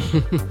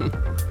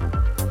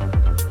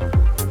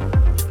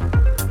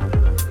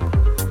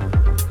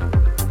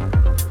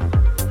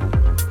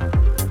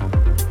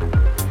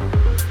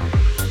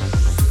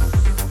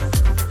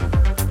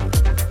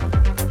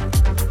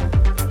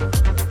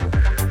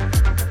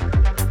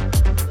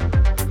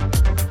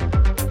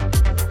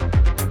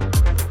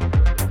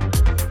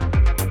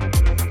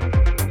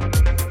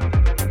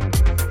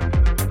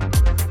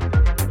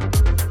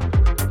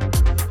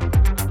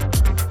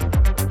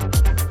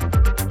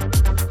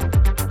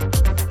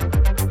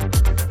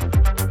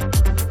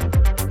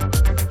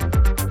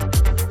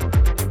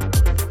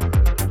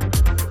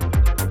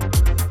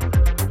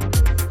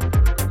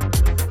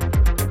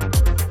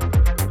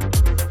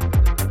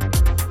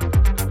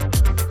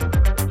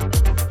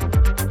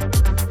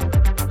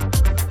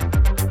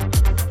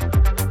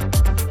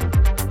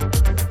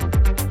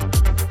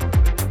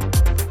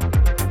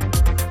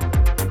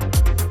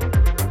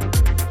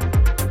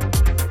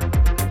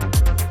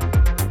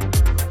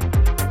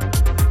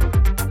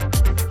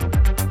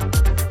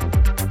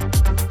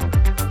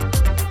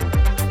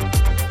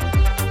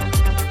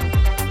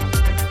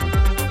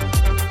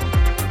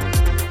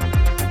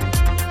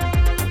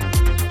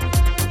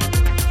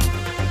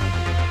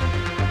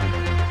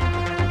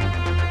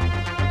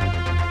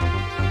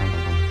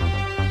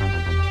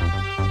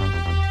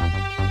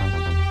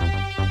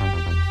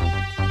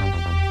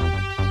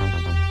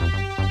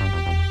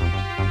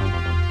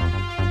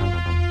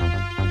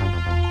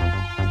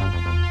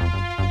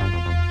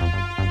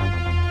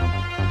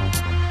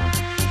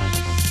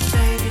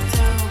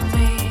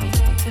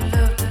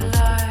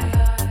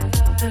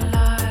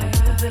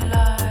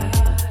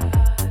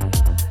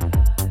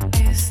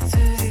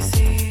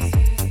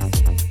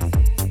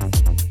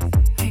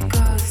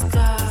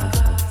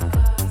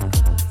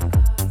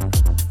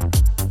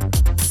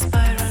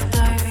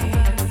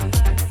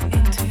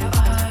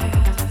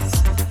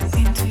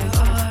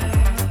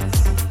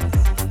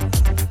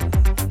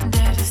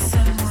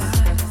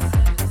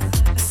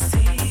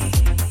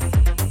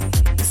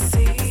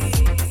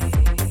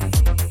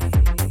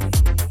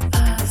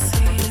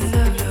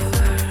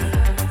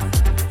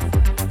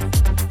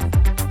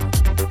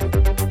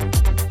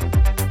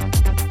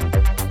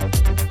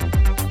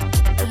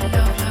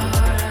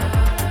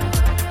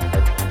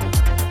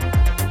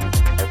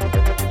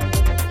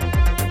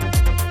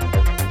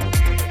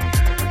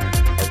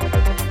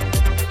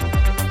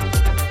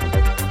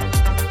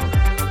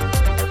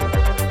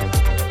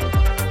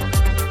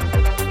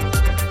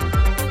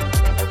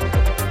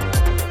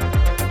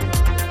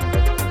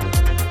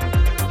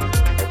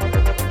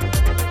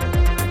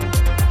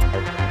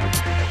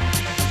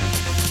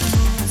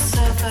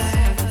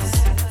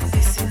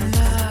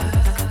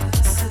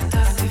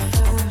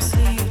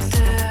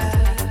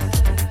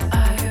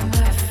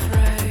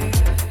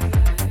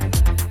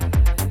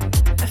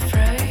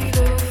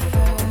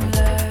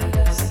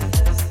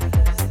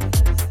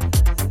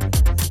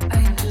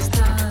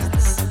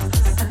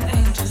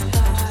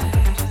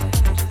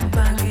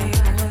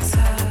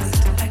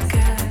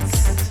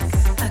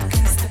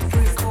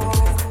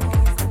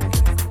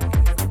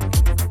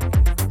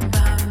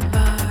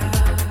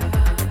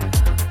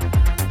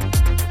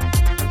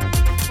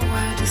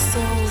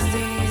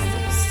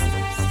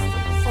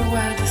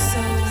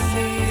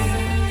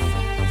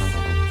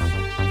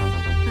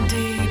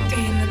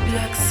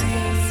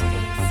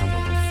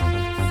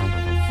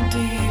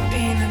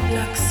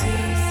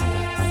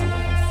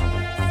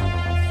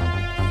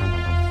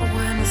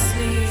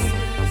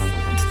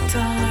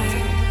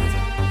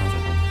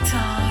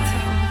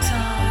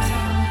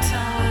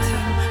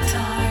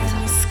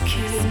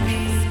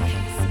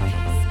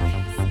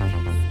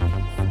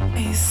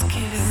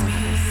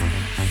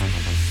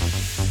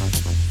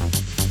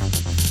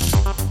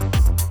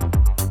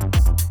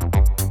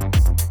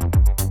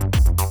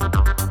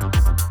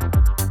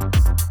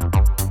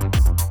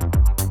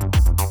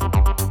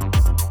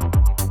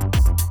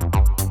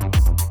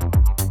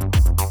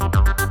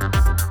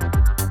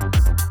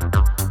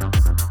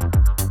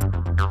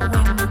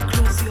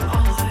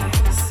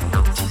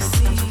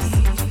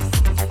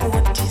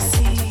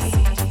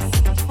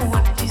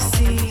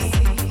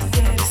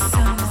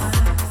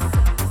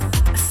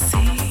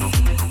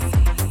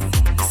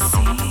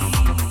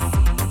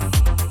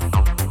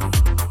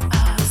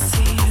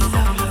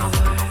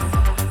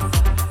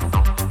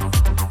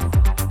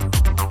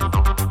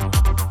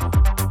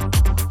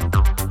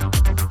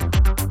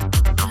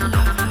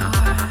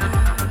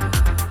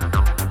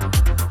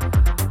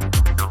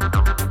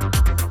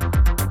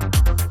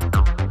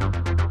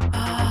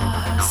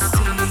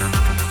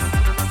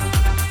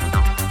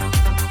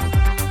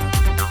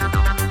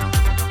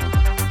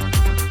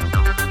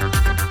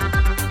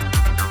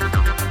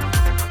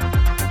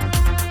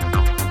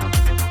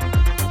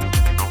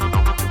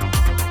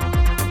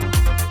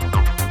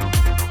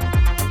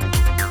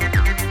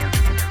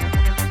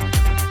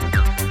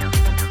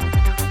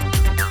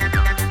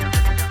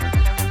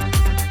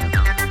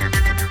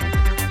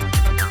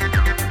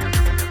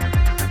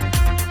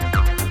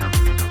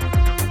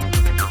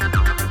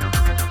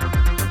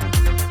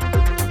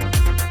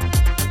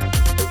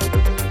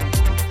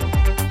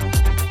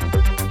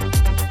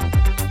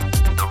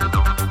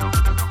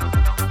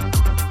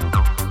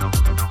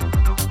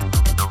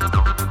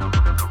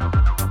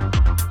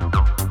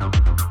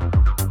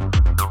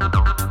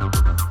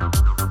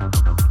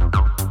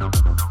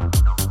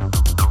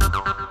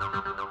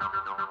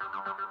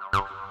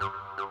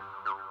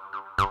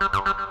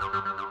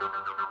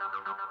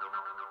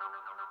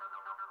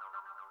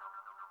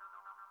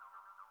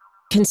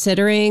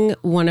 considering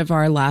one of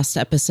our last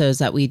episodes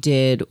that we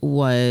did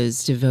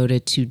was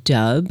devoted to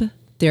dub,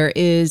 there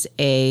is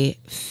a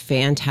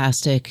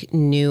fantastic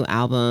new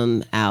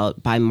album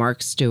out by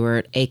Mark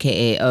Stewart,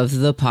 aka of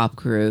the pop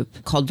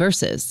group, called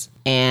Versus.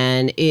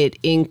 And it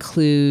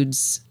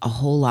includes a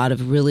whole lot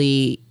of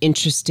really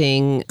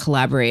interesting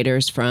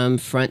collaborators, from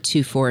Front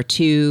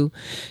 242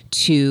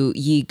 to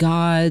Ye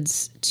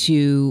Gods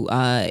to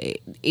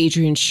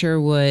Adrian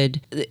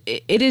Sherwood.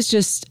 It is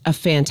just a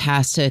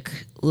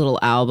fantastic little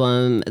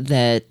album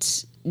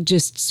that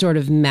just sort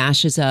of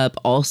mashes up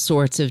all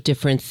sorts of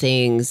different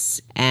things.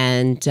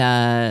 And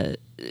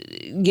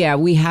yeah,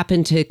 we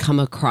happened to come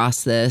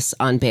across this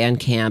on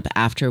Bandcamp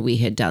after we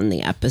had done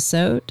the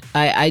episode.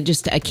 I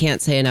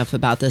can't say enough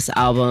about this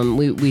album.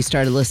 We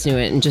started listening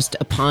to it, and just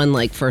upon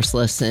like first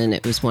listen,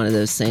 it was one of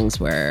those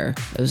things where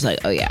it was like,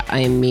 oh yeah,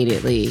 I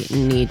immediately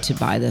need to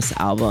buy this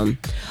album.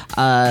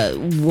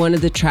 One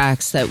of the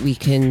tracks that we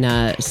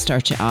can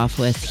start you off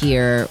with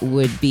here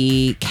would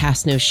be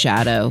Cast No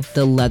Shadow,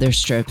 the Leather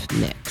Strip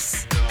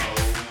mix.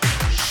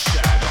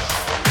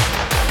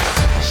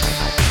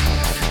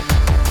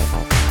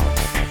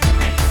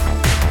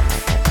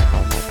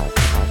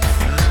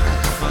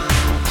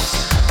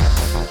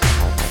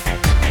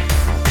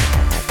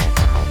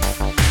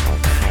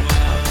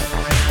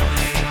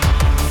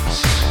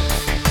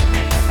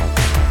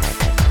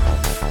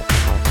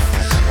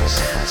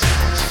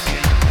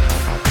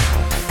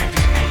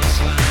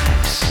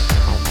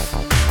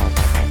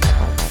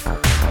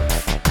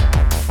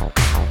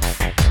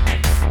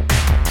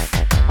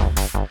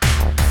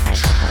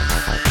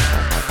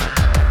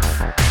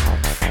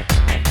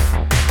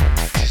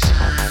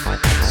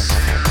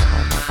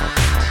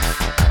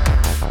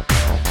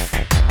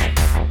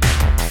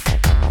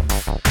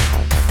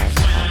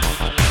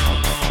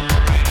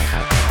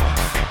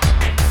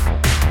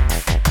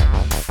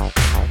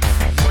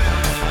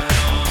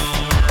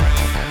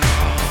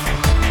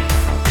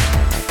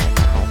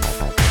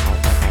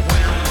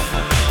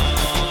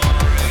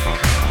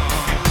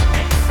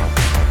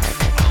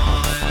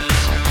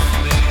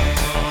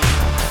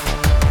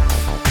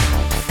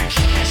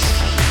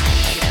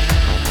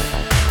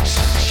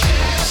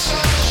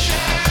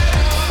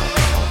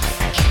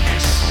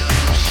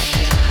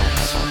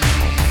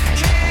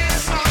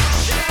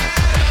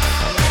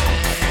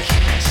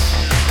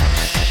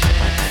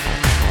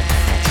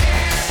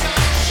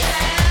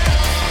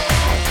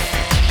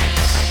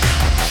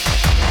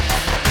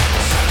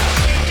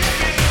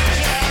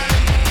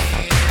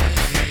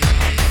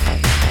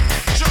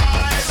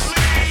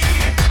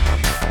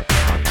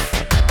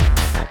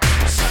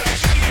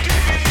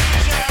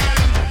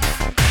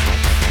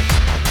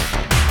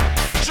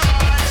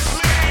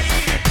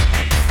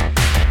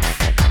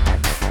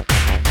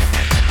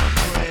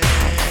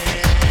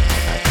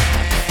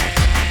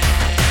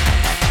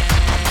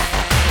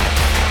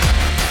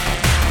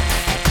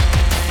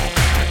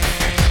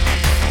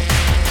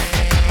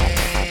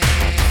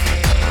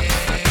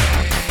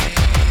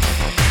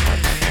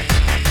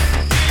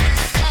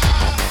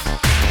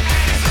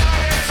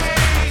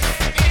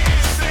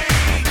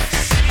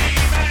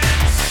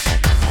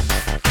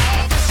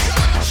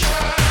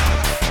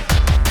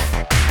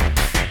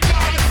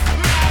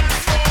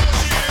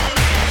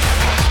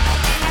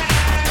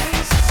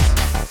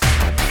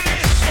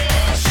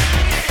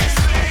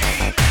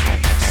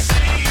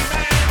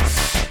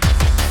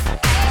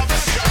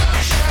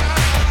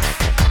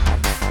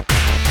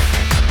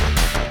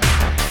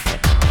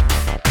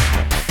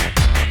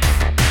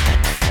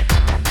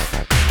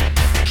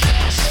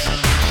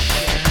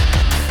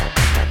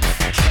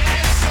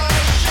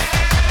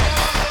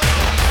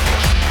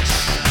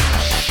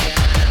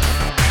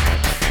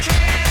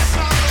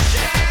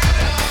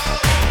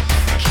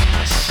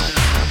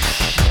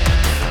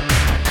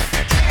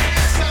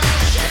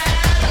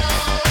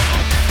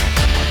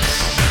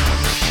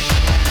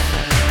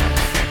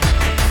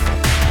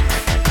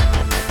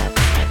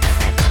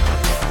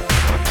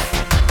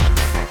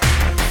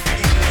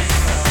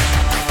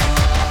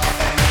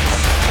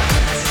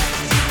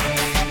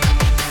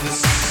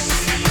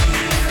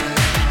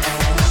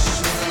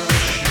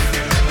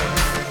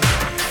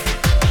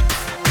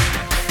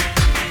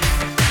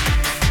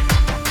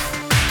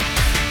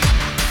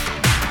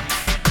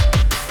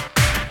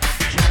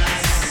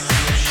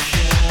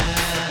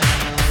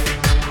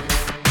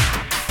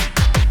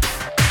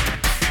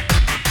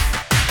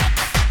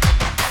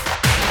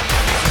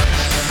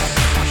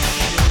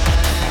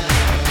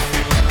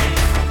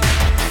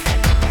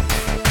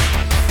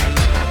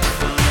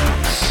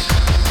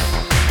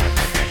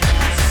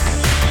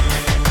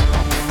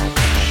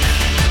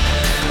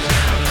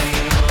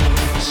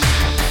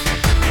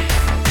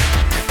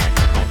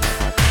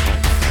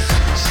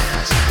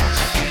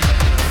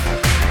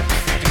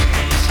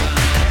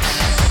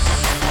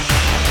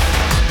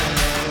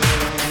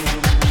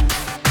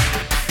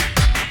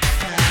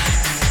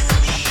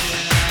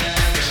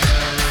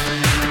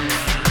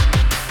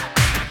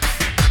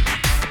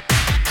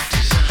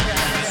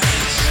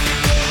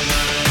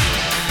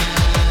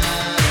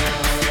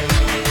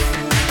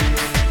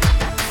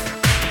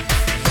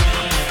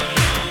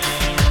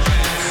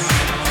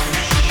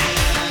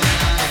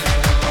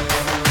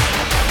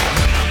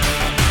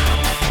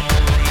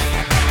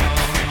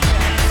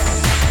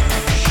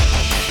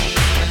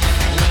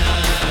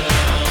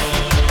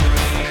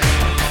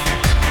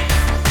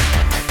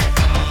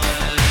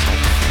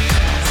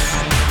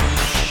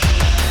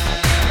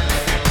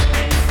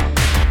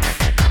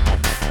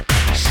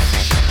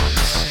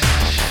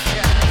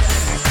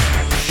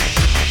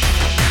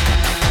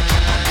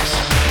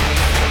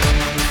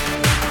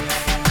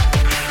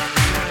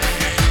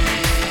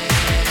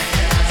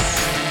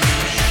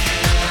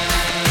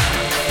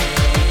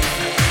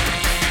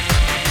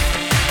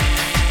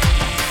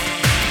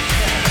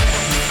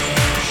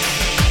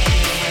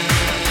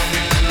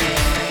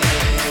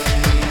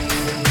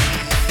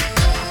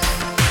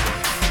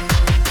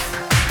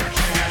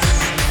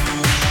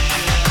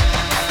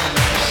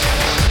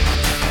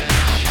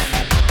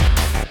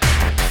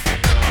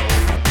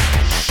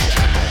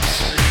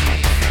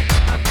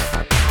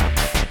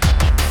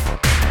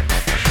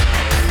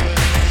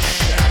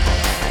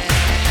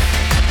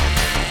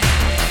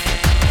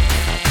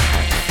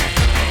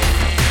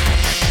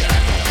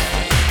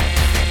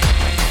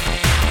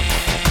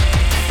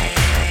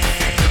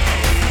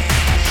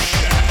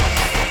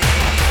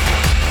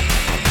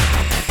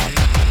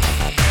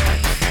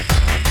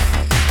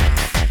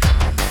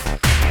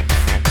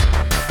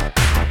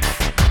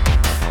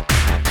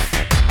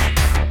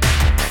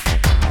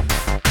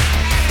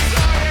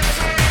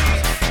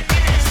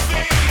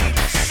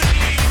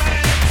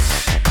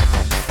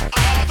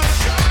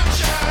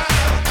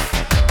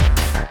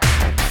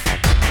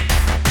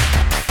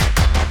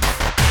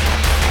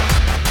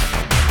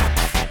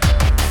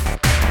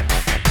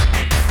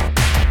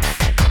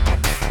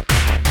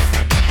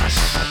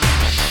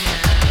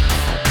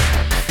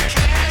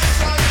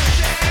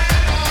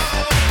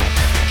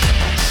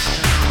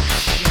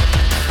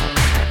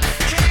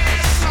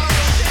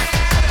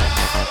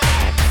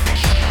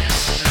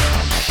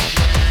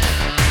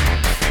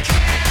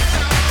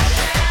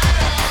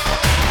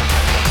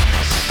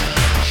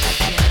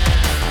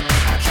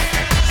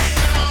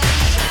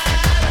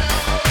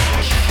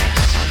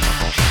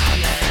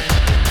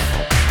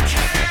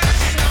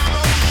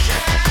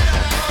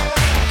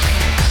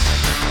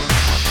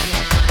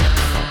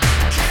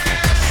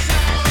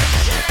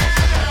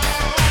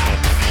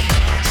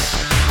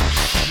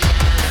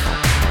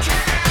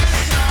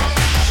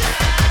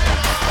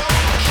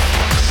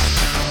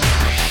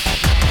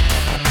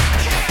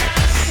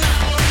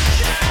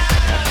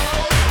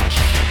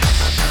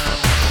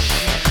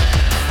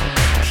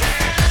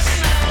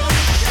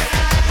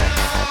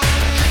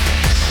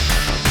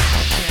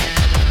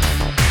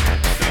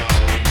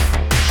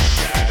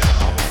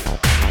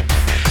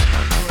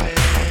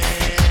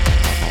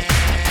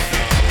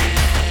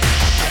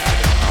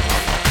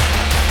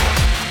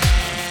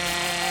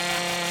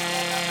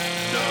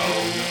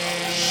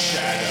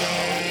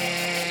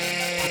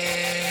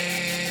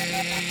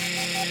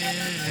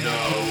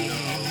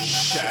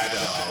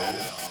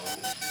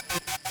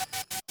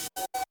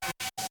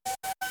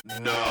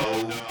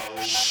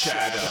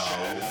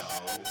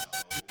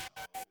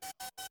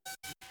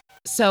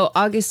 So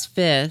August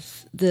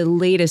 5th, the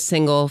latest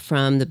single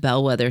from the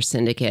Bellwether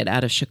Syndicate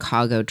out of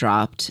Chicago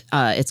dropped.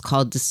 It's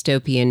called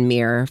Dystopian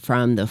Mirror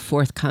from the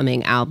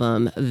forthcoming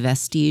album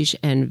Vestige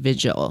and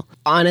Vigil.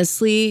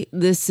 Honestly,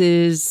 this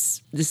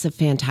is a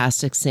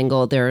fantastic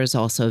single. There is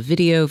also a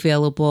video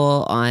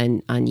available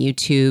on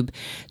YouTube.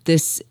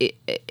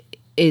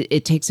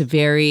 It takes a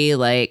very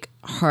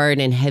hard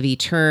and heavy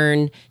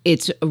turn.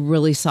 It's a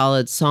really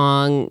solid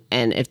song,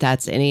 and if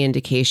that's any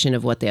indication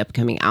of what the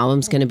upcoming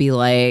album's going to be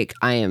like,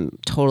 I am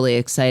totally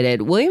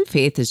excited. William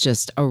Faith is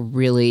just a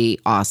really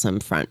awesome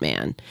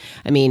frontman.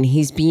 I mean,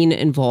 he's been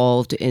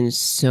involved in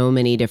so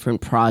many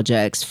different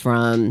projects,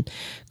 from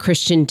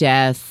Christian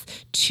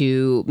Death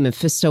to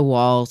Mephisto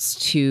Waltz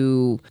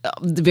to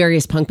the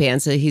various punk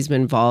bands that he's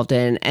been involved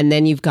in. And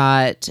then you've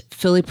got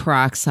Philly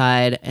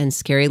Peroxide and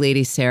Scary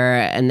Lady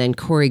Sarah, and then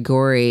Corey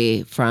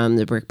Gorey from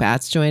the Brick Bats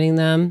joining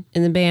them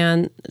in the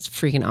band. It's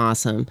freaking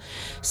awesome.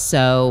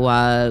 So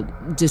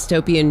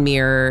Dystopian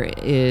Mirror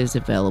is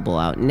available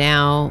out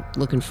now.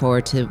 Looking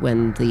forward to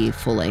when the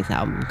full-length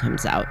album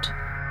comes out.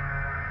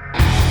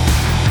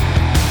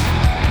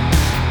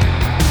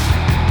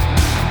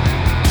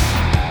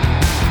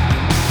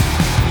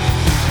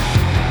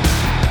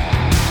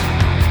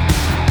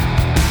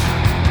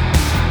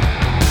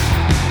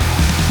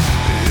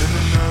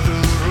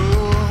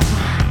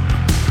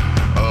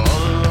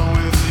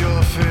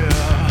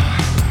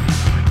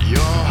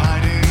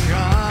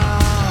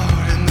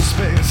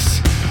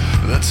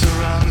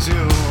 Surrounds you.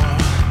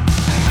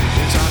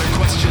 It's not a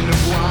question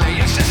of why,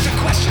 it's just a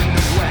question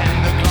of when.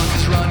 The clock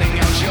is running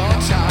out, your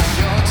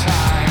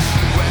time.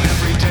 When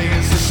every day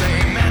is the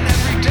same, and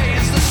every day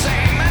is the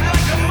same, and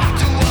like a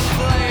moth to a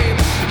flame,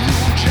 you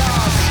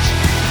just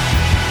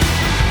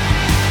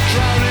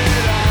drown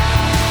it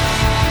out,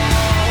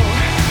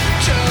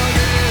 turn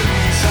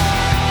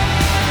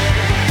inside,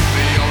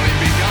 the only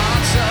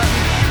begotten,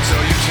 so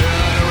you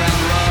turn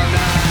around, run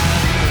and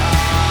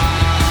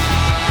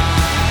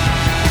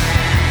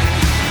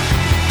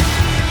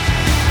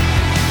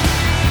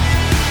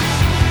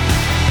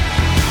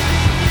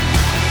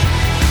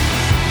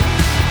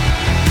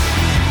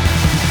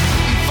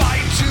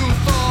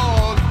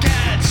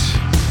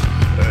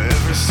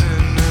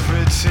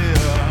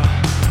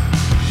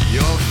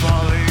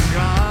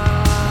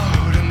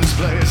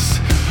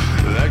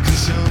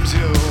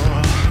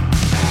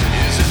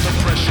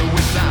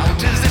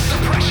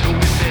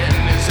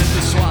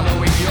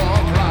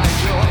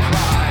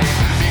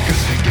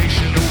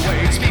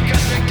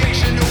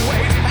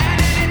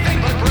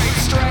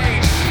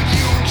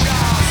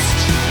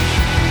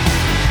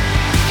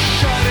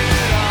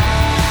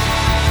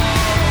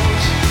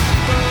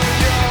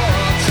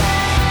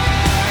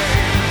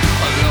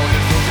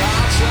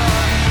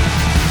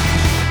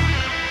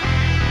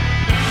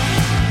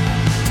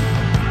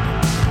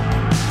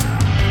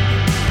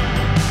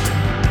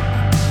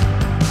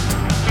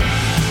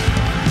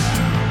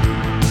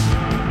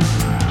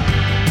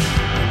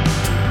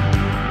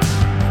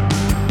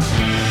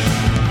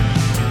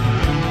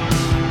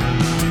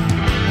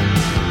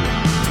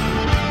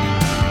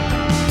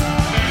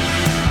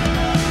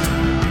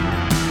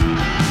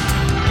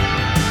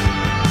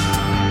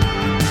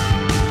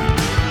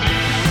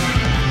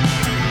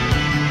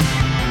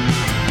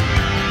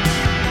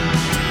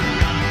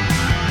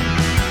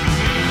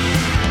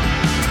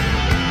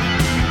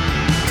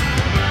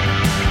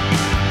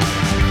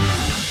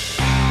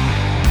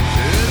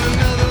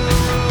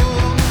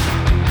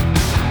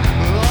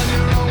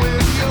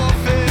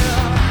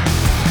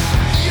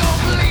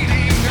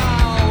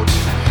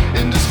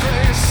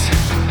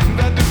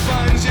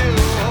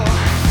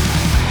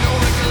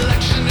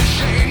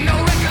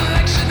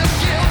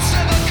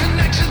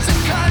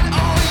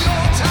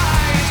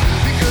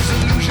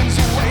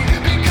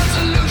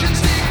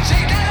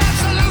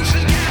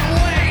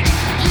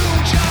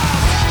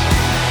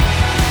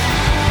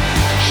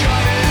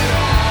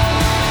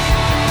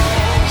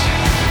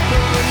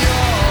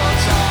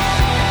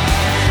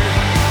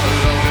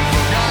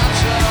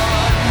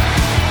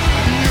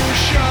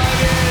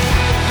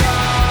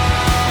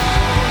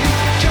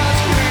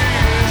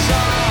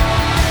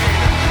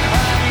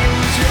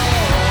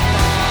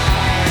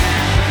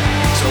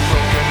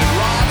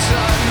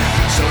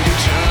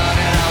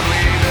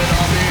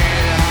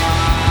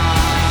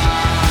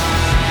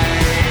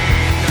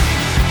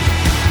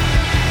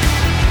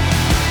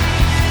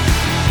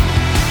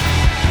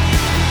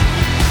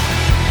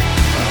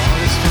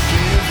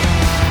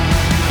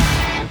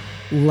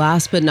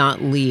Last but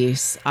not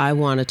least, I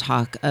want to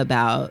talk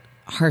about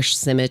Harsh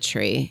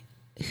Symmetry,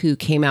 who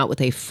came out with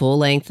a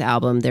full-length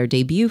album, their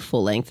debut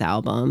full-length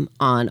album,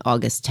 on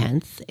August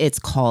 10th. It's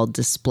called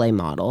Display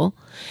Model.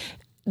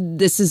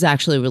 This is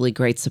actually a really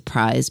great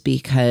surprise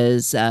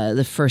because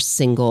the first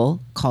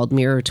single, called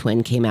Mirror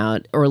Twin, came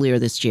out earlier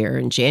this year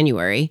in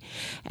January.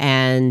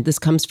 And this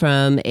comes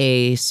from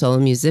a solo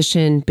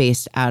musician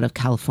based out of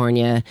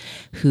California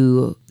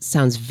who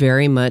sounds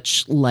very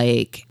much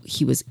like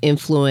he was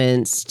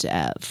influenced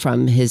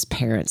from his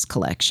parents'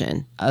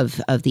 collection of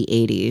the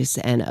 80s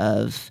and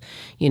of,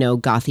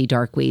 gothy,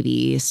 dark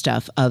wavy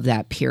stuff of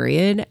that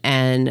period.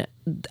 And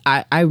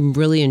I'm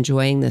really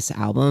enjoying this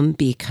album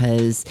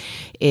because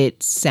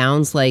it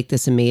sounds like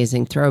this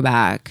amazing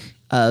throwback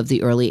of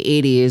the early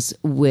 80s,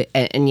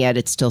 and yet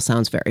it still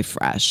sounds very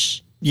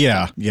fresh.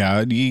 Yeah.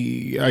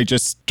 I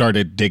just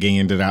started digging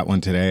into that one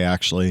today,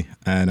 actually,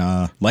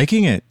 and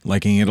liking it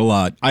a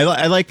lot.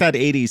 I like that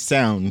 80s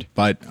sound,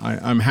 but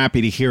I'm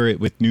happy to hear it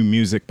with new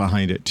music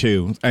behind it,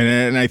 too.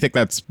 And I think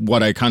that's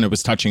what I kind of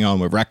was touching on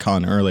with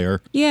Retcon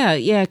earlier.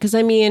 Yeah, because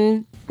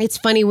it's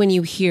funny when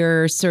you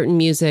hear certain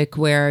music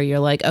where you're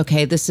like,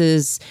 okay, this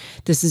is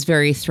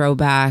very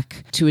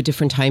throwback to a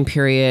different time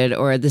period,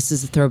 or this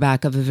is a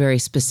throwback of a very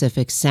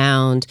specific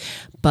sound.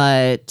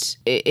 But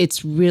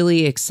it's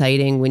really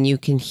exciting when you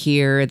can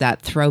hear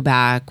that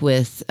throwback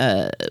with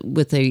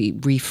a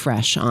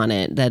refresh on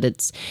it, that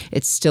it's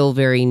still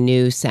very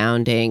new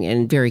sounding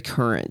and very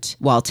current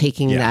while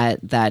taking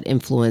that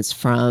influence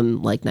from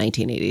like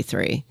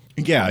 1983.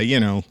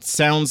 Yeah,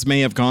 sounds may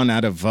have gone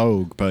out of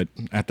vogue, but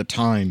at the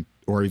time,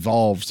 or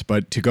evolved,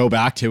 but to go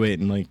back to it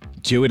and like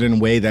do it in a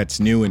way that's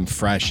new and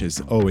fresh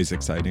is always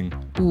exciting.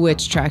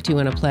 Which track do you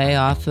want to play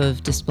off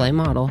of Display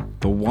Model?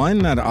 The one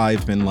that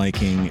I've been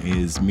liking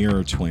is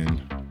Mirror Twin.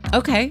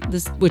 Okay,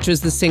 which was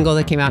the single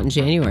that came out in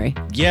January.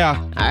 Yeah.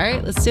 All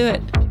right, let's do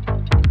it.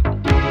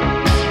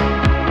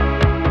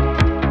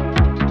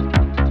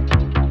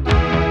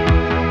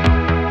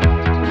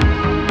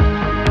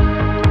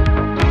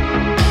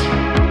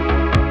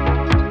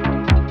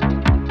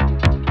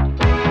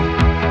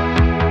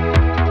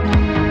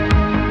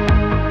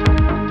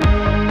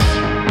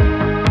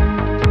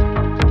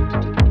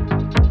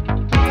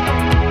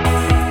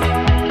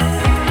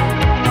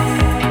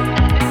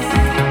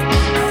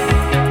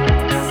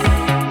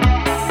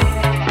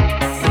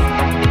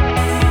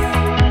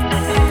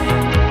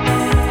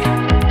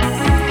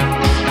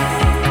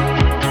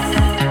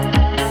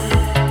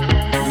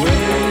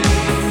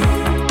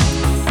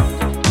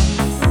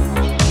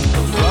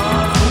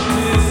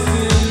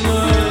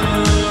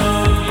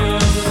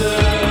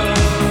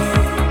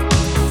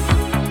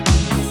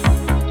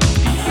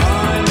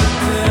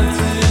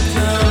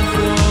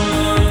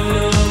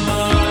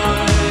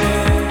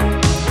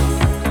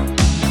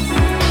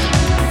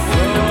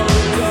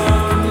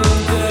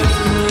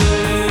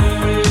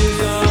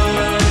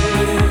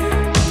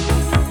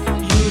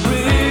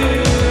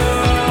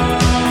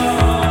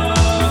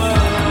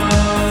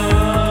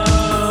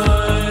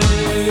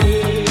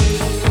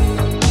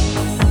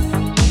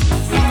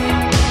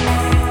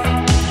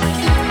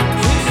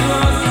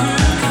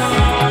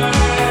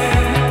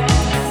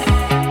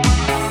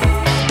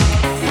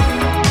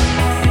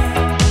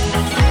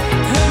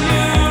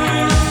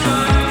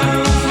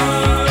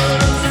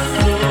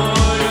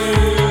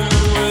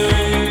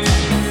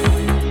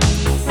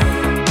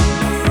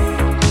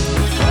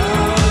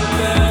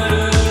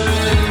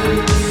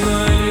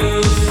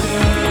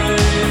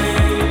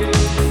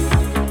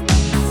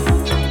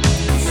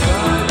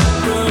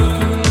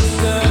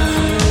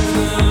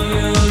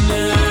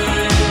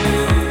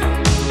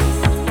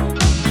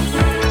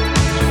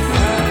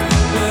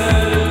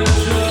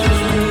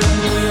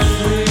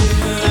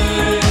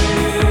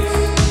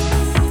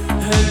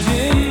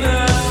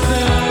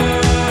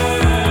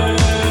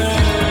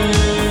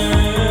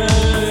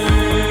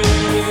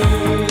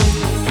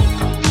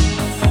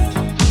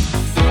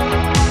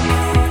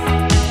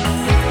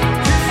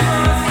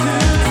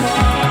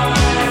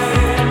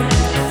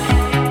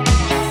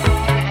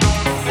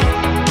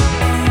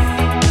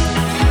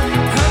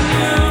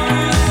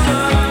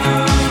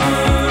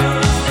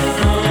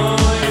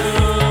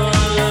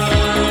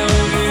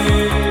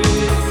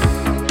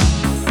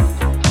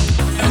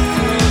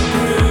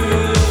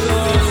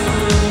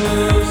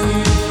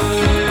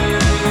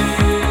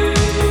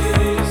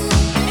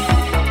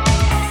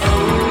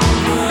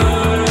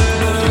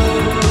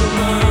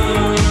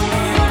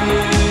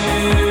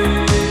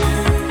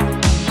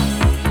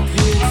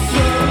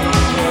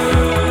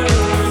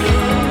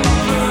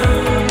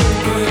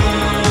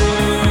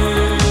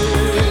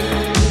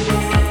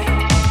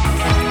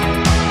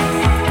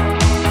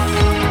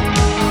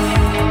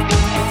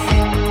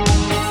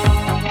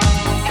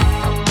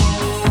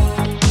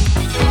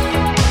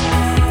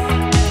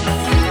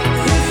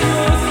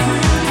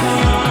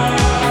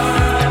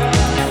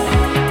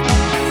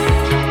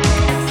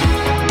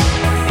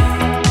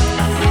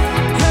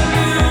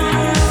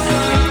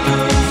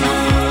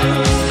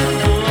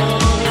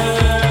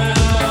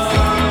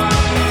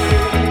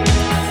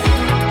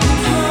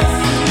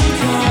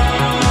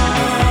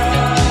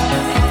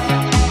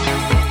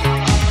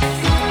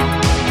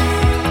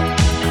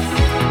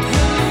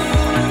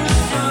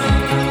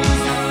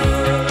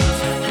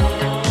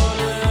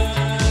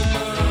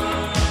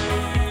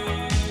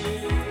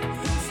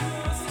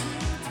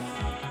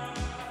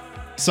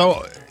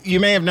 So You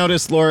may have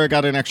noticed Laura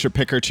got an extra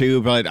pick or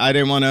two, but I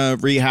didn't want to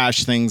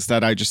rehash things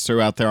that I just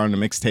threw out there on the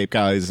mixtape,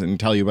 guys, and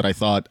tell you what I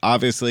thought.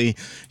 Obviously,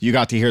 you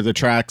got to hear the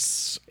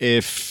tracks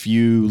if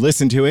you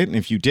listened to it, and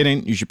if you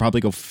didn't, you should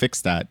probably go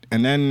fix that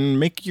and then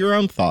make your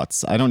own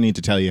thoughts. I don't need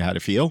to tell you how to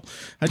feel.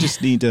 I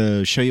just need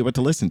to show you what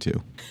to listen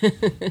to.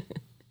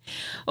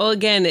 Well,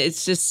 again,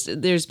 it's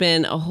just there's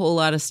been a whole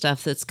lot of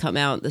stuff that's come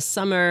out this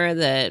summer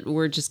that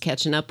we're just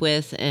catching up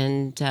with,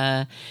 and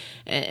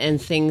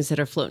things that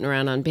are floating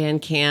around on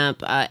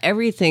Bandcamp.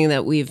 Everything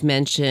that we've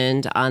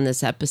mentioned on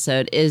this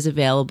episode is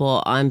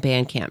available on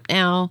Bandcamp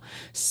now.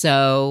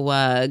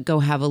 So go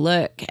have a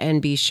look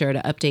and be sure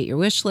to update your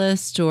wish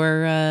list,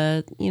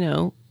 or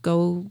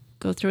go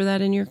throw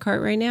that in your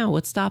cart right now.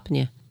 What's stopping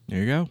you?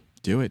 There you go.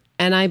 Do it.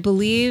 And I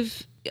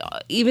believe,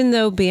 even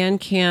though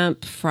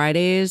Bandcamp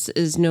Fridays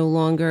is no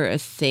longer a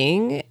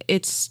thing,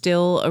 it's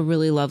still a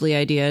really lovely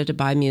idea to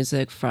buy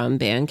music from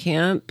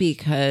Bandcamp,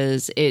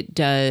 because it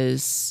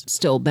does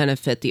still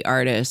benefit the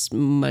artist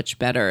much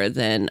better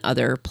than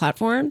other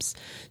platforms.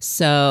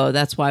 So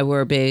that's why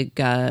we're big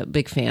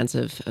fans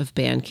of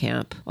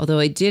Bandcamp. Although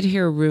I did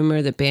hear a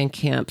rumor that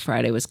Bandcamp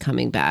Friday was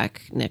coming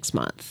back next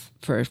month.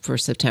 For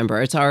September.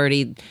 It's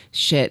already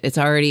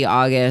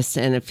August,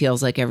 and it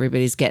feels like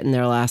everybody's getting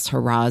their last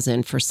hurrahs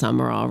in for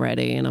summer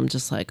already. And I'm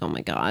just like, oh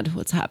my God,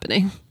 what's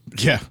happening?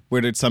 Yeah.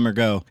 Where did summer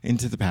go?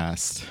 Into the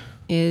past.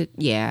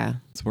 Yeah.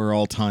 It's where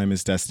all time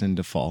is destined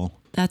to fall.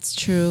 That's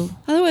true.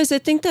 Otherwise, I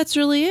think that's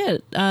really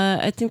it.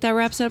 I think that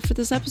wraps it up for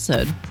this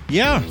episode.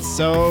 Yeah,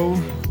 so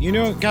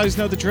guys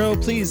know the drill.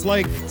 Please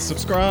like,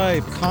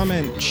 subscribe,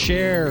 comment,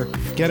 share.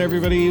 Get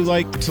everybody you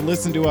like to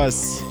listen to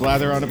us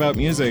blather on about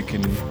music,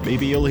 and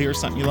maybe you'll hear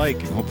something you like,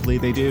 and hopefully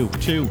they do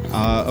too.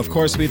 Of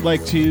course, we'd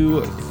like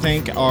to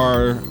thank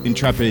our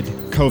intrepid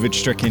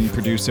COVID-stricken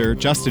producer,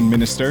 Justin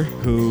Minister,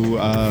 who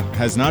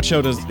has not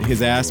showed us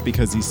his ass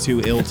because he's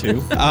too ill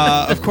to.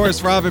 Of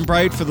course, Robin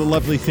Bright for the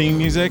lovely theme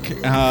music.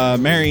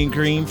 Marion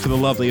Green for the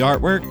lovely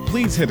artwork.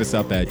 Please hit us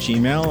up at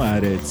Gmail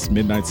at It's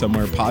Midnight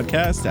Somewhere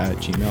Podcast at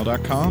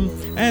gmail.com,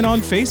 and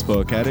on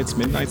Facebook at It's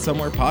Midnight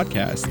Somewhere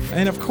Podcast.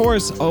 And of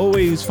course,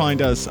 always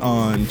find us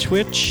on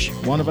Twitch.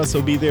 One of us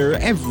will be there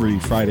every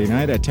Friday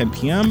night at 10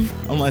 p.m.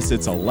 unless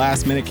it's a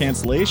last minute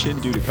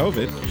cancellation due to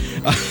COVID,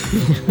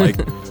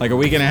 like a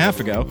week and a half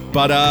ago.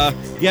 But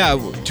yeah,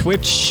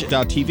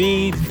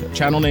 twitch.tv.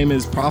 Channel name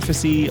is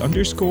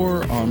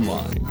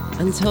prophecy_online.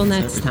 Until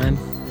next time.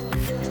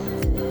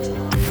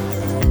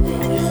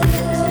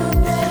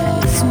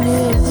 It's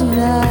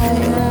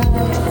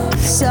midnight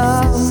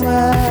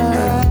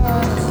somewhere.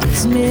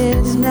 It's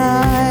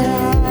midnight.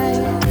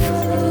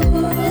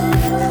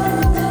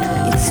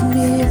 It's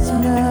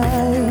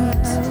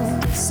midnight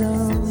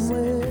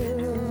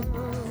somewhere.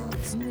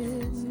 It's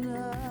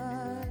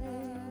midnight.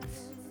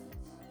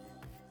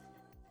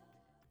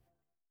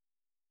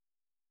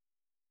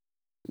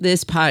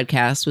 This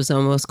podcast was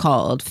almost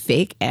called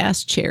Fake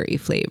Ass Cherry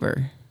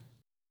Flavor.